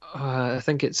 I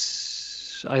think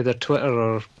it's either Twitter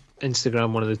or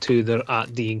Instagram, one of the two. They're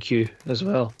at D&Q as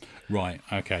well. Right,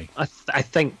 okay. I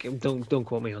think, don't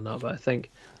quote me on that, but I think...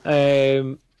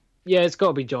 it's got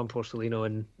to be John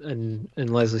Porcellino and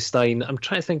Leslie Stein. I'm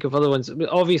trying to think of other ones.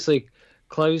 Obviously,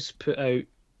 Klaus put out...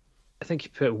 I think he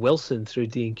put Wilson through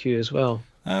D&Q as well.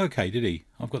 Okay, did he?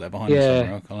 I've got that behind me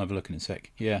somewhere. I'll have a look in a sec.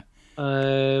 Yeah.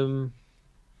 I'm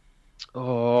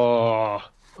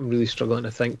really struggling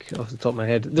to think off the top of my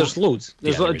head. There's loads.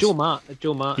 There's a Joe Matt.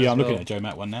 Yeah, I'm looking at a Joe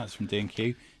Matt one now. It's from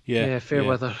D&Q. Yeah.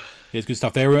 Fairweather. Yeah, it's good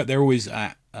stuff. They're always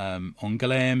at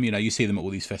Angoulême. You know, you see them at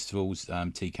all these festivals.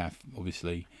 TCAF,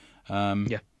 obviously.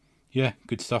 Yeah,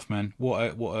 good stuff, man. What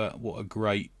a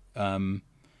great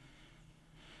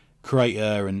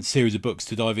creator and series of books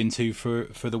to dive into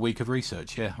for the week of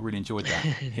research. Yeah, I really enjoyed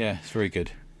that. Yeah, it's very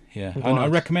good. Yeah, and I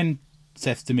recommend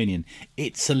Seth's Dominion.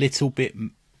 It's a little bit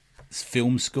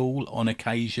film school on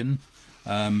occasion.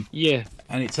 And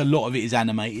it's a lot of it is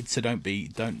animated, so don't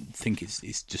think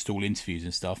it's just all interviews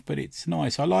and stuff. But it's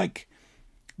nice. I like.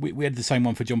 We had the same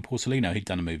one for John Porcellino. He'd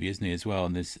done a movie, isn't he, as well?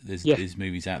 And there's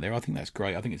movies out there. I think that's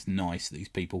great. I think it's nice that these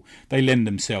people, they lend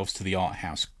themselves to the art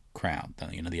house crowd,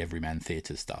 don't they? You know, the everyman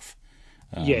theatre stuff.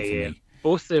 Yeah. Me.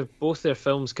 Both their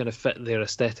films kind of fit their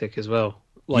aesthetic as well.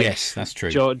 Like, yes, that's true.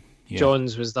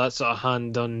 John's was that sort of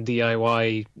hand-done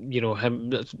DIY, you know,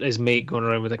 his mate going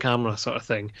around with a camera sort of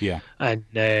thing. Yeah. And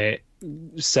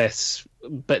Seth's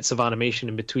bits of animation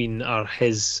in between are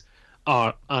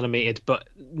animated, but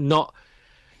not.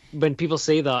 When people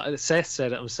say that, Seth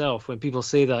said it himself. When people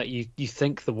say that, you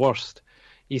think the worst.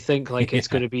 You think like it's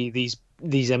going to be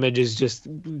these images just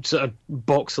sort of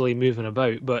boxily moving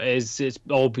about, but it's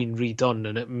all been redone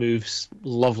and it moves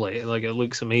lovely. Like, it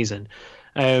looks amazing.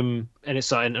 And it's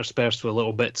sort of interspersed with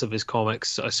little bits of his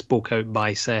comics sort of spoke out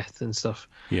by Seth and stuff.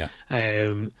 Yeah.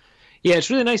 Yeah, it's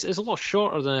really nice. It's a lot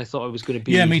shorter than I thought it was going to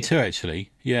be. Yeah, me too,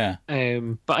 actually. Yeah.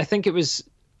 But I think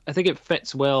it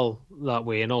fits well that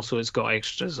way, and also it's got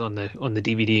extras on the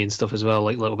DVD and stuff as well,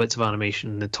 like little bits of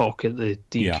animation, the talk at the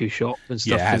DQ shop and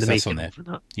stuff. Yeah, that's on there.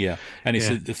 Yeah, and it's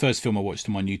the first film I watched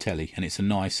on my new telly, and it's a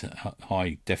nice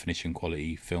high definition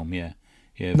quality film. Yeah,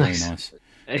 very nice.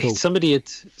 Cool. Somebody had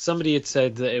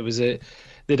said that it was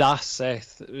they'd asked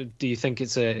Seth, do you think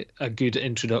it's a good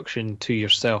introduction to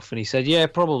yourself? And he said, yeah,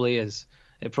 it probably is.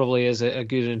 It probably is a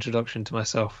good introduction to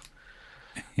myself.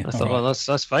 I thought, well,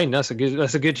 that's fine. That's a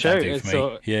good shout.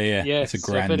 So, yeah. It's a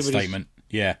grand statement.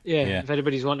 Yeah. If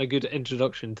anybody's wanting a good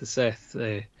introduction to Seth,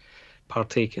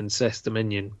 partake in Seth's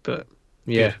Dominion. But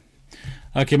yeah.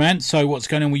 Good. Okay, man. So what's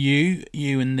going on with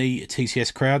you and the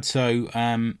TCS crowd? So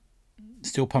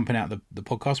still pumping out the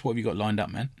podcast. What have you got lined up,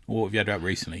 man? Or what have you had out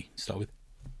recently? To start with.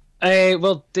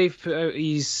 Well, Dave put out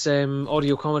his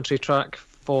audio commentary track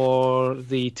for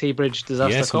the Taybridge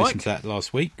disaster. Yes, I listened to that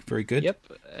last week. Very good. Yep.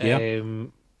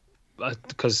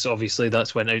 Because obviously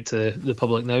that's went out to the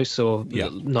public now, so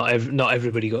not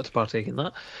everybody got to partake in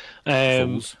that.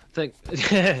 Fools. I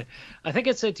think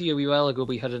I said to you a wee while ago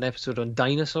we had an episode on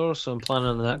dinosaurs, so I'm planning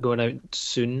on that going out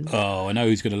soon. Oh, I know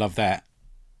who's going to love that.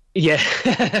 Yeah.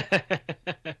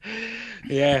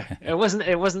 Yeah. It wasn't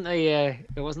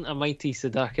a mighty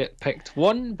Sadakit picked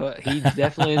one, but he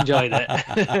definitely enjoyed it.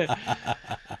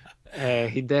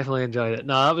 He definitely enjoyed it.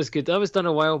 No, that was good. That was done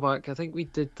a while back. I think we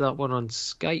did that one on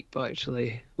Skype,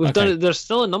 actually. We've done it. There's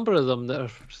still a number of them that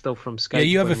are still from Skype. Yeah,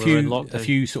 you have a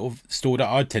few sort of stored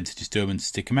up. I'd tend to just do them and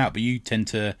stick them out, but you tend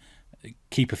to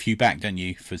keep a few back, don't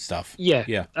you, for stuff?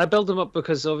 Yeah. I build them up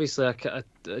because obviously I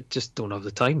just don't have the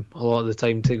time, a lot of the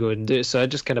time to go and do it. So I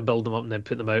just kind of build them up and then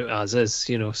put them out as is,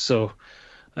 you know. So,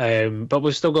 but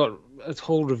we've still got a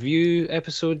whole review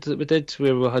episode that we did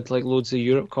where we had like loads of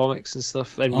Europe comics and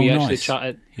stuff, and we actually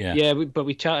chatted. But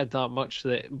we chatted that much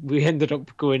that we ended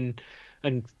up going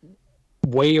and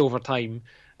way over time,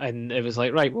 and it was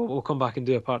like, right, well, we'll come back and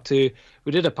do a part 2.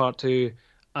 We did a part 2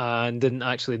 and didn't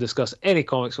actually discuss any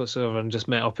comics whatsoever and just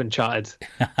met up and chatted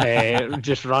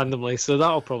just randomly. So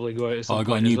that'll probably go out at some point.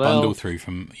 I got a new bundle through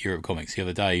from Europe Comics the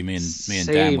other day. Me and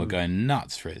Dan were going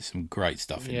nuts for it. Some great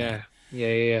stuff in there.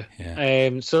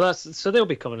 Yeah. So they'll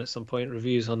be coming at some point,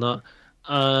 reviews on that.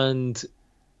 And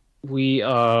we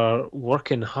are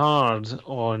working hard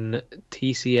on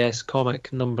TCS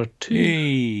comic number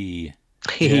 2.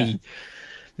 Hey.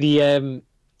 The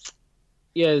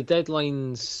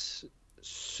deadline's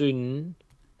soon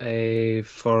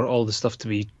for all the stuff to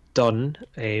be done.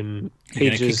 Are you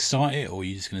going to kickstart it, or are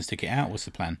you just going to stick it out? What's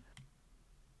the plan?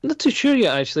 Not too sure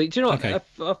yet, actually. Do you know? Okay.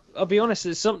 I'll be honest.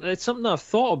 It's something that I've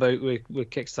thought about with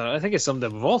Kickstarter. I think it's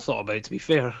something we've all thought about. To be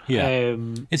fair,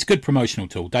 it's a good promotional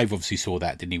tool. Dave obviously saw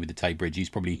that, didn't he, with the Taybridge?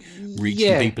 He's probably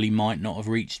reaching people he might not have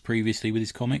reached previously with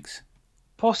his comics.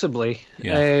 Possibly.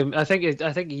 Yeah. I think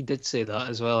he did say that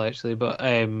as well, actually. But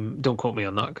don't quote me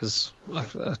on that because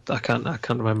I can't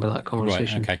remember that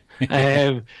conversation. Right.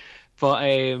 Okay. But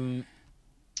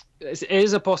it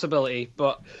is a possibility.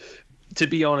 But to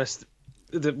be honest,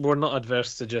 we're not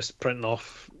adverse to just printing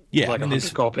off. Yeah, like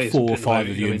there's 4 or 5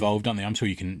 of you involved, aren't there? I'm sure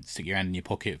you can stick your hand in your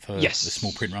pocket for the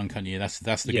small print run, can't you? That's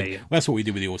the good. Yeah. Well, that's what we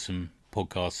did with the Awesome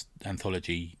Podcast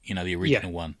Anthology. You know, the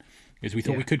original one. Because we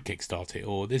thought we could kickstart it,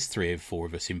 or there's 3 or 4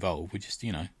 of us involved. We just,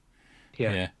 you know.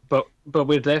 Yeah. But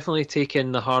we're definitely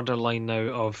taking the harder line now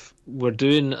of we're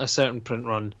doing a certain print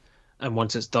run, and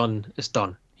once it's done, it's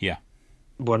done. Yeah.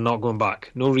 We're not going back.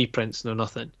 No reprints, no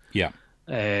nothing. Yeah.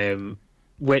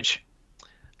 Which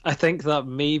I think that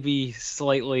may be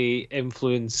slightly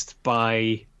influenced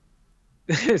by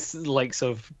likes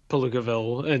of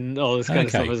Palookaville and all this kind of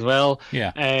stuff as well.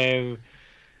 Yeah.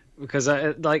 Because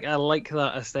I like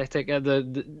that aesthetic.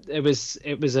 It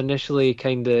was initially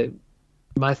kind of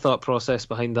my thought process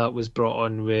behind that was brought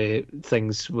on with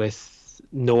things with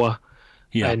Noah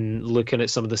and looking at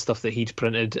some of the stuff that he'd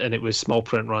printed, and it was small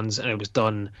print runs, and it was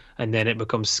done, and then it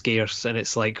becomes scarce, and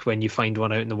it's like when you find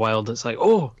one out in the wild, it's like,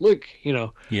 oh, look,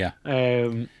 Yeah.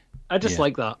 I just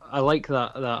like that. I like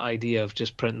that idea of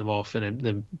just printing them off and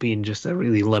them being just a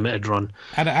really limited run.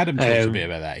 Adam talks a bit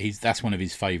about that. That's one of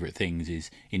his favourite things.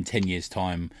 Is in 10 years'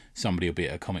 time, somebody will be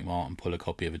at a Comic Mart and pull a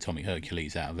copy of Atomic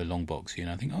Hercules out of a long box.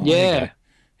 I think, oh yeah,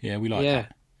 we like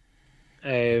that.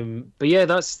 But yeah,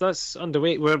 that's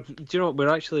underway. We're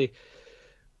actually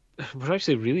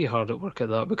really hard at work at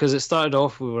that, because it started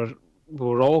off we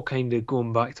were all kind of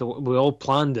going back to, we all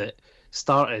planned it,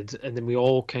 started, and then we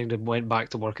all kind of went back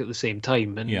to work at the same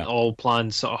time, and all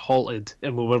plans sort of halted,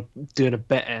 and we were doing a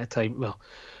bit at a time. Well,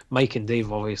 Mike and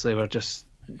Dave obviously were just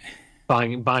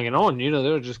banging on, they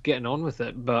were just getting on with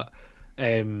it, but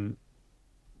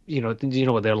you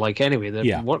know what they're like anyway. They're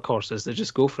workhorses, they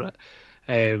just go for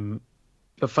it.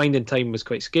 But finding time was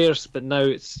quite scarce, but now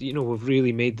it's, we've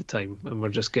really made the time and we're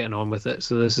just getting on with it.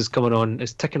 So this is coming on,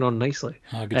 it's ticking on nicely.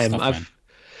 Oh, good stuff, man.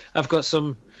 I've got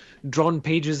some drawn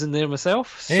pages in there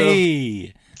myself. So,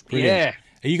 hey, brilliant. Yeah.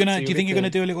 Are you gonna? Do you think you're gonna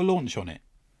do a little launch on it?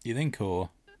 Do you think, or?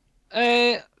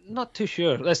 Not too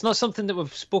sure. That's not something that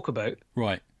we've spoke about.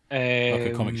 Right. Like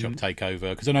a comic shop takeover,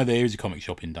 because I know there is a comic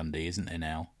shop in Dundee, isn't there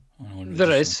now?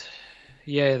 There is.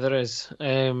 Yeah, there is.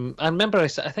 I remember I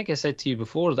think I said to you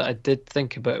before that I did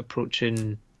think about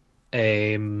approaching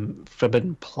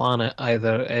Forbidden Planet,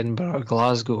 either Edinburgh or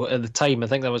Glasgow at the time. I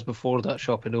think that was before that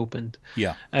shop had opened.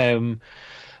 Yeah.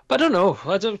 But I don't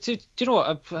know. Do you know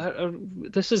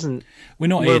what? This isn't. We're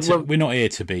not here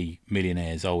to be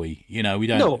millionaires, are we? We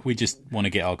don't. No. We just want to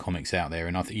get our comics out there,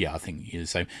 and I think you're the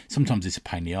same. Sometimes it's a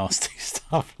pain in the arse to do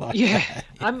stuff like that.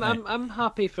 I'm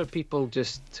happy for people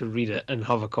just to read it and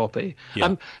have a copy.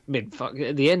 Yeah. Fuck,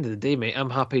 at the end of the day, mate, I'm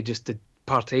happy just to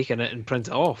partake in it and print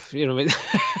it off. You know what I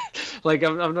mean? Like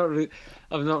I'm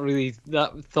not really.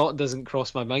 That thought doesn't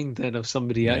cross my mind then of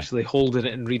somebody actually holding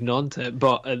it and reading onto it.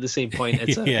 But at the same point,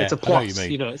 it's a plus.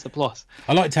 It's a plus.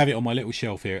 I like to have it on my little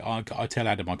shelf here. I tell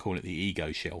Adam I call it the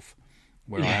ego shelf,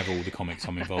 where I have all the comics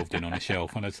I'm involved in on a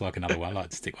shelf. And it's like another one. I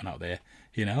like to stick one up there.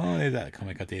 There's that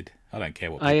comic I did. I don't care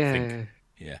what people think.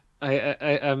 Yeah.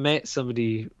 I met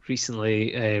somebody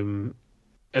recently.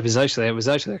 It was actually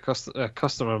a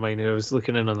customer of mine who was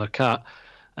looking in on their cat.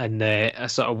 And I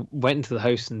sort of went into the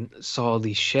house and saw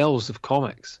these shelves of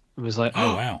comics. And was like,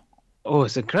 oh, wow. Oh,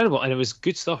 it's incredible. And it was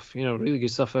good stuff, really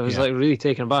good stuff. I was like really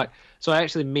taken aback. So I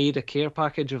actually made a care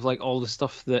package of like all the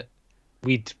stuff that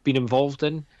we'd been involved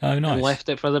in. Oh, nice. And left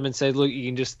it for them and said, look, you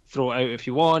can just throw it out if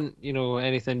you want,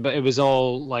 anything. But it was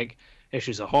all like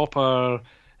issues of Hopper,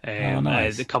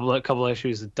 nice. a couple of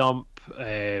issues of Dump,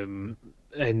 and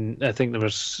I think there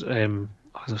was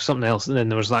something else, and then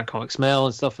there was that comic Smell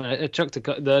and stuff, and I chucked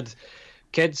they had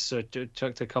kids, so I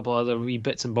chucked a couple other wee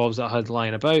bits and bobs that I had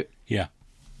lying about. Yeah.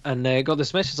 And got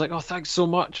this message like, oh, thanks so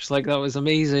much. It's like, that was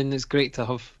amazing. It's great to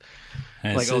have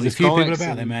like all these few people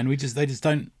about there, man. They just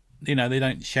don't, they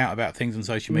don't shout about things on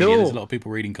social media. There's a lot of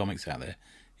people reading comics out there.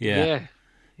 Yeah,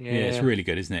 it's really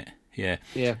good, isn't it? Yeah.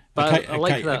 But I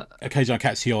like that. Occasionally I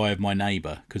catch the eye of my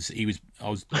neighbour, because I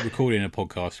was recording a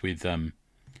podcast with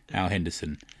Al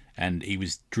Henderson, and he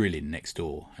was drilling next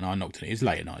door, and I knocked on it. It was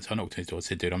late at night, so I knocked on his door. I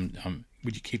said, "Dude,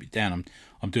 would you keep it down?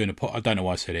 I'm doing a pod. I don't know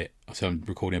why I said it. I said I'm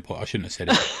recording a pod. I shouldn't have said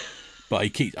it, but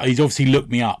he's obviously looked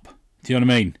me up. Do you know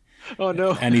what I mean? Oh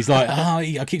no! And he's like,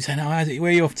 I keep saying, where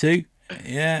are you off to?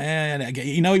 Yeah.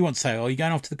 He wants to say, are you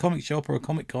going off to the comic shop or a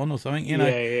Comic Con or something?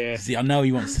 Yeah. I know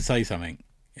he wants to say something.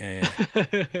 Yeah.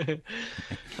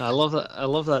 I love that. I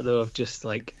love that though, of just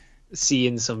like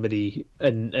seeing somebody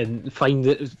and finding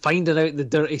out the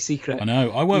dirty secret. I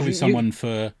know. I worked with someone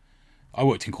I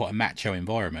worked in quite a macho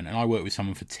environment, and I worked with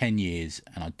someone for 10 years,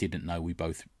 and I didn't know we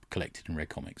both collected and read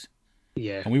comics.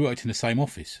 Yeah. And we worked in the same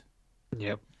office.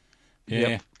 Yep. Yeah.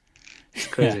 Yep. It's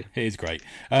crazy. It is great.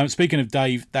 Speaking of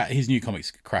Dave, his new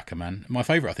comic's cracker, man. My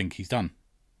favourite, I think he's done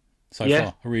so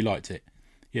far. I really liked it.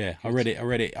 Yeah, I read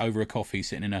it over a coffee,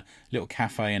 sitting in a little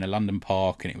cafe in a London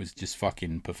park, and it was just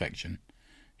fucking perfection.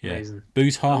 Yeah. Amazing.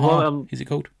 Booze Ha Ha, is it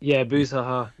called? Yeah, Booze Ha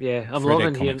Ha. Yeah,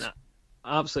 I'm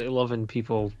absolutely loving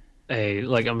people.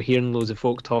 Like, I'm hearing loads of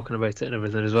folk talking about it and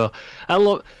everything as well. I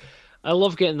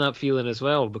love getting that feeling as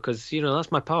well, because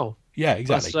that's my pal. Yeah,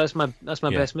 exactly. That's my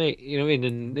best mate. You know what I mean?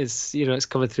 And it's it's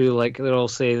coming through, like they're all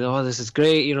saying, "Oh, this is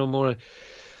great." More.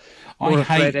 I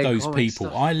hate those people.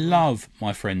 Stuff. I love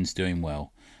my friends doing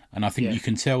well, and I think you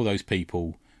can tell those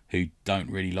people who don't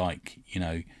really like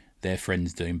their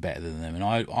friends doing better than them. And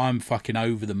I'm fucking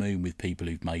over the moon with people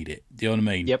who've made it. Do you know what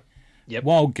I mean? Yep.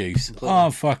 Wild Goose. Completely.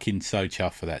 I'm fucking so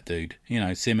chuffed for that dude.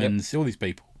 Simmons, all these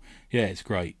people. Yeah, it's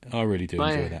great. I really do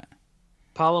enjoy that.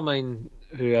 pal of mine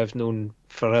who I've known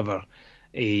forever.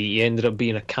 He ended up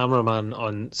being a cameraman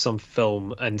on some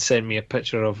film and sent me a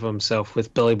picture of himself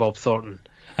with Billy Bob Thornton.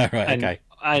 Right, okay.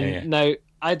 And now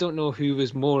I don't know who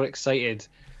was more excited.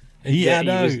 Yeah,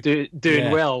 that he was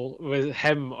doing well with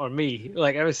him or me.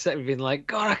 Like, I was sitting being like,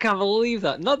 God, I can't believe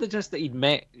that. Not that just that he'd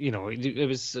met, it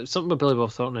was something with Billy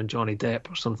Bob Thornton and Johnny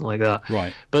Depp or something like that.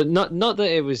 Right. But not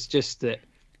that it was just that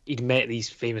he'd met these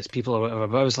famous people or whatever.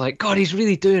 But I was like, God, he's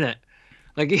really doing it.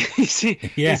 Like,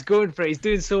 he's going for it. He's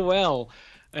doing so well.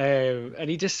 And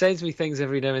he just sends me things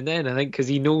every now and then, I think, because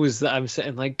he knows that I'm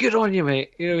sitting like, good on you,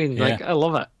 mate. You know what I mean? Yeah. Like, I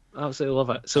love it. Absolutely love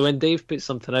it. So when Dave puts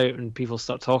something out and people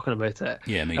start talking about it,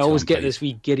 I always get this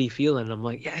wee giddy feeling. I'm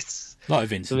like, yes. Like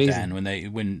Vince and Dan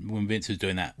when Vince was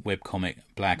doing that webcomic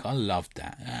Black, I loved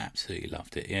that. I absolutely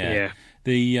loved it. Yeah.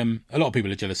 The a lot of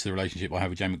people are jealous of the relationship I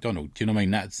have with Jane McDonald. Do you know what I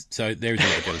mean? So there is a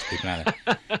lot of jealous people out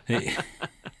there.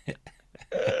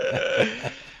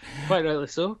 Quite rightly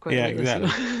so.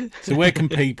 Exactly. So where can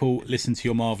people listen to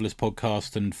your marvellous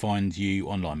podcast and find you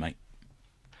online, mate?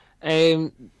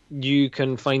 You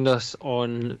can find us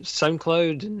on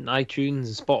SoundCloud and iTunes and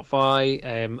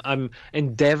Spotify. I'm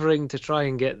endeavouring to try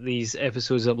and get these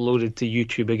episodes uploaded to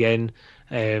YouTube again.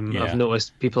 I've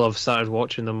noticed people have started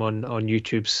watching them on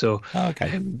YouTube. So,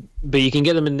 but you can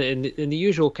get them in the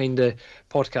usual kind of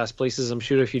podcast places. I'm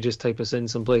sure if you just type us in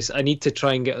someplace. I need to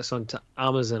try and get us onto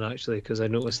Amazon actually, because I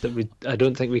noticed that I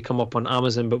don't think we come up on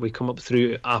Amazon, but we come up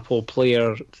through Apple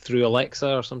Player through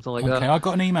Alexa or something like that. Okay, I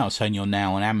got an email saying you're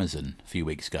now on Amazon a few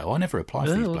weeks ago. I never apply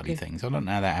for these bloody things. I don't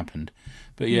know how that happened,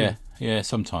 but yeah,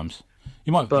 sometimes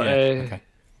you might. But, okay.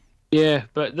 Yeah,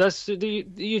 but that's the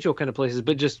usual kind of places.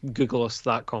 But just Google us,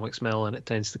 That Comic Smell, and it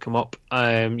tends to come up.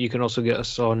 You can also get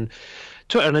us on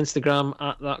Twitter and Instagram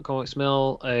at That Comic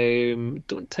Smell.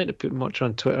 Don't tend to put much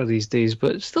on Twitter these days,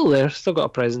 but it's still there. Still got a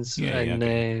presence.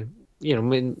 Instagram's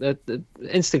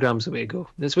the way to go.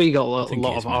 That's where you got a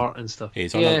lot of art and stuff. It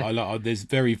is. I there's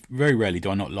very, very rarely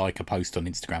do I not like a post on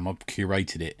Instagram. I've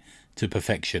curated it to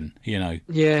perfection. Yeah.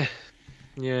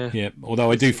 Although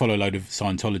I do follow a load of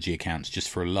Scientology accounts just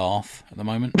for a laugh at the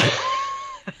moment,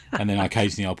 and then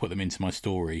occasionally I'll put them into my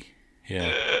story.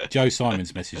 Yeah, Joe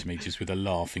Simons messaged me just with a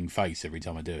laughing face every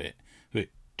time I do it. But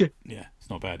yeah, it's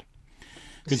not bad.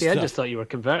 Good stuff. I just thought you were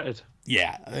converted.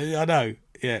 Yeah, I know.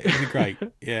 Yeah, it'd be great.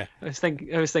 Yeah, I was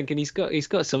thinking he's coming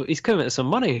to some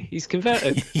money. He's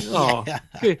converted. Oh,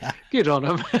 good on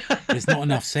him. There's not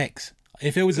enough sex.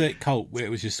 If it was a cult where it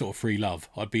was just sort of free love,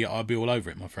 I'd be all over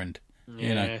it, my friend.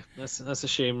 Yeah, that's a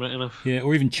shame, right enough. Yeah,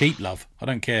 or even cheap love. I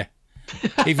don't care.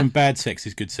 Even bad sex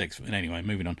is good sex. Anyway,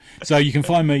 moving on. So you can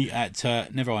find me at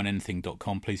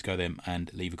neverionanything.com. Please go there and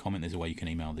leave a comment. There's a way you can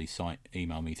email me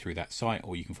through that site,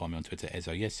 or you can find me on Twitter,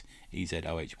 EZOYES,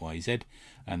 EZOHYZ,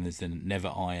 and there's the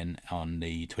Never Iron on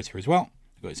the Twitter as well.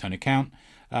 It's got its own account.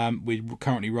 We're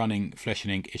currently running Flesh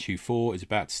and Ink issue 4 is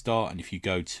about to start, and if you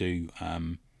go to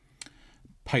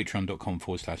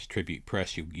patreon.com/tribute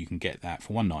press, you can get that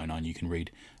for $1.99. You can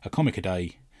read a comic a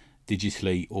day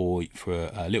digitally, or for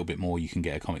a little bit more you can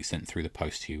get a comic sent through the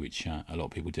post to you, which a lot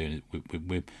of people do.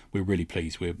 We're really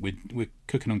pleased. We're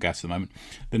cooking on gas at the moment.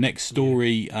 The next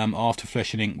story after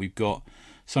Flesh and Ink, we've got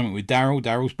something with Daryl.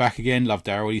 Daryl's back again. Love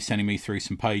Daryl. He's sending me through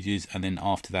some pages, and then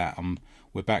after that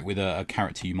we're back with a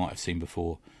character you might have seen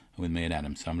before with me and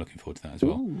Adam, so I'm looking forward to that as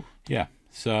well. Ooh. Yeah.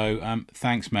 So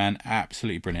thanks, man.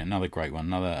 Absolutely brilliant. Another great one.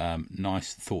 Another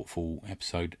nice, thoughtful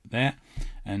episode there.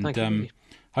 And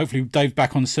hopefully Dave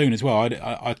back on soon as well. I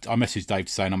messaged Dave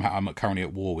saying I'm currently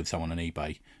at war with someone on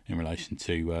eBay in relation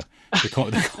to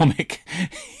the comic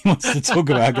he wants to talk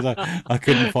about, because I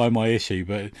couldn't find my issue,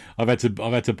 but I've had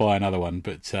to buy another one.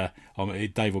 But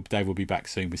Dave will be back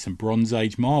soon with some Bronze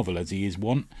Age Marvel, as he is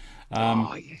wont.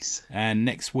 Yes. And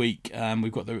next week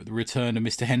we've got the return of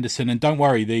Mr. Henderson, and don't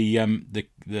worry, the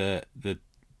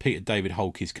Peter David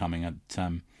Hulk is coming. At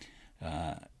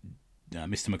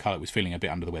Mr. McCulloch was feeling a bit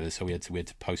under the weather, so we had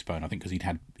to postpone. I think because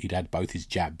he'd had both his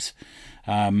jabs.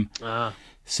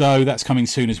 So that's coming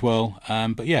soon as well.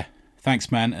 But yeah, thanks,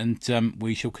 man, and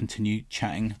we shall continue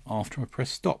chatting after I press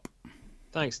stop.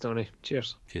 Thanks, Tony.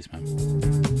 Cheers. Cheers,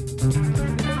 man.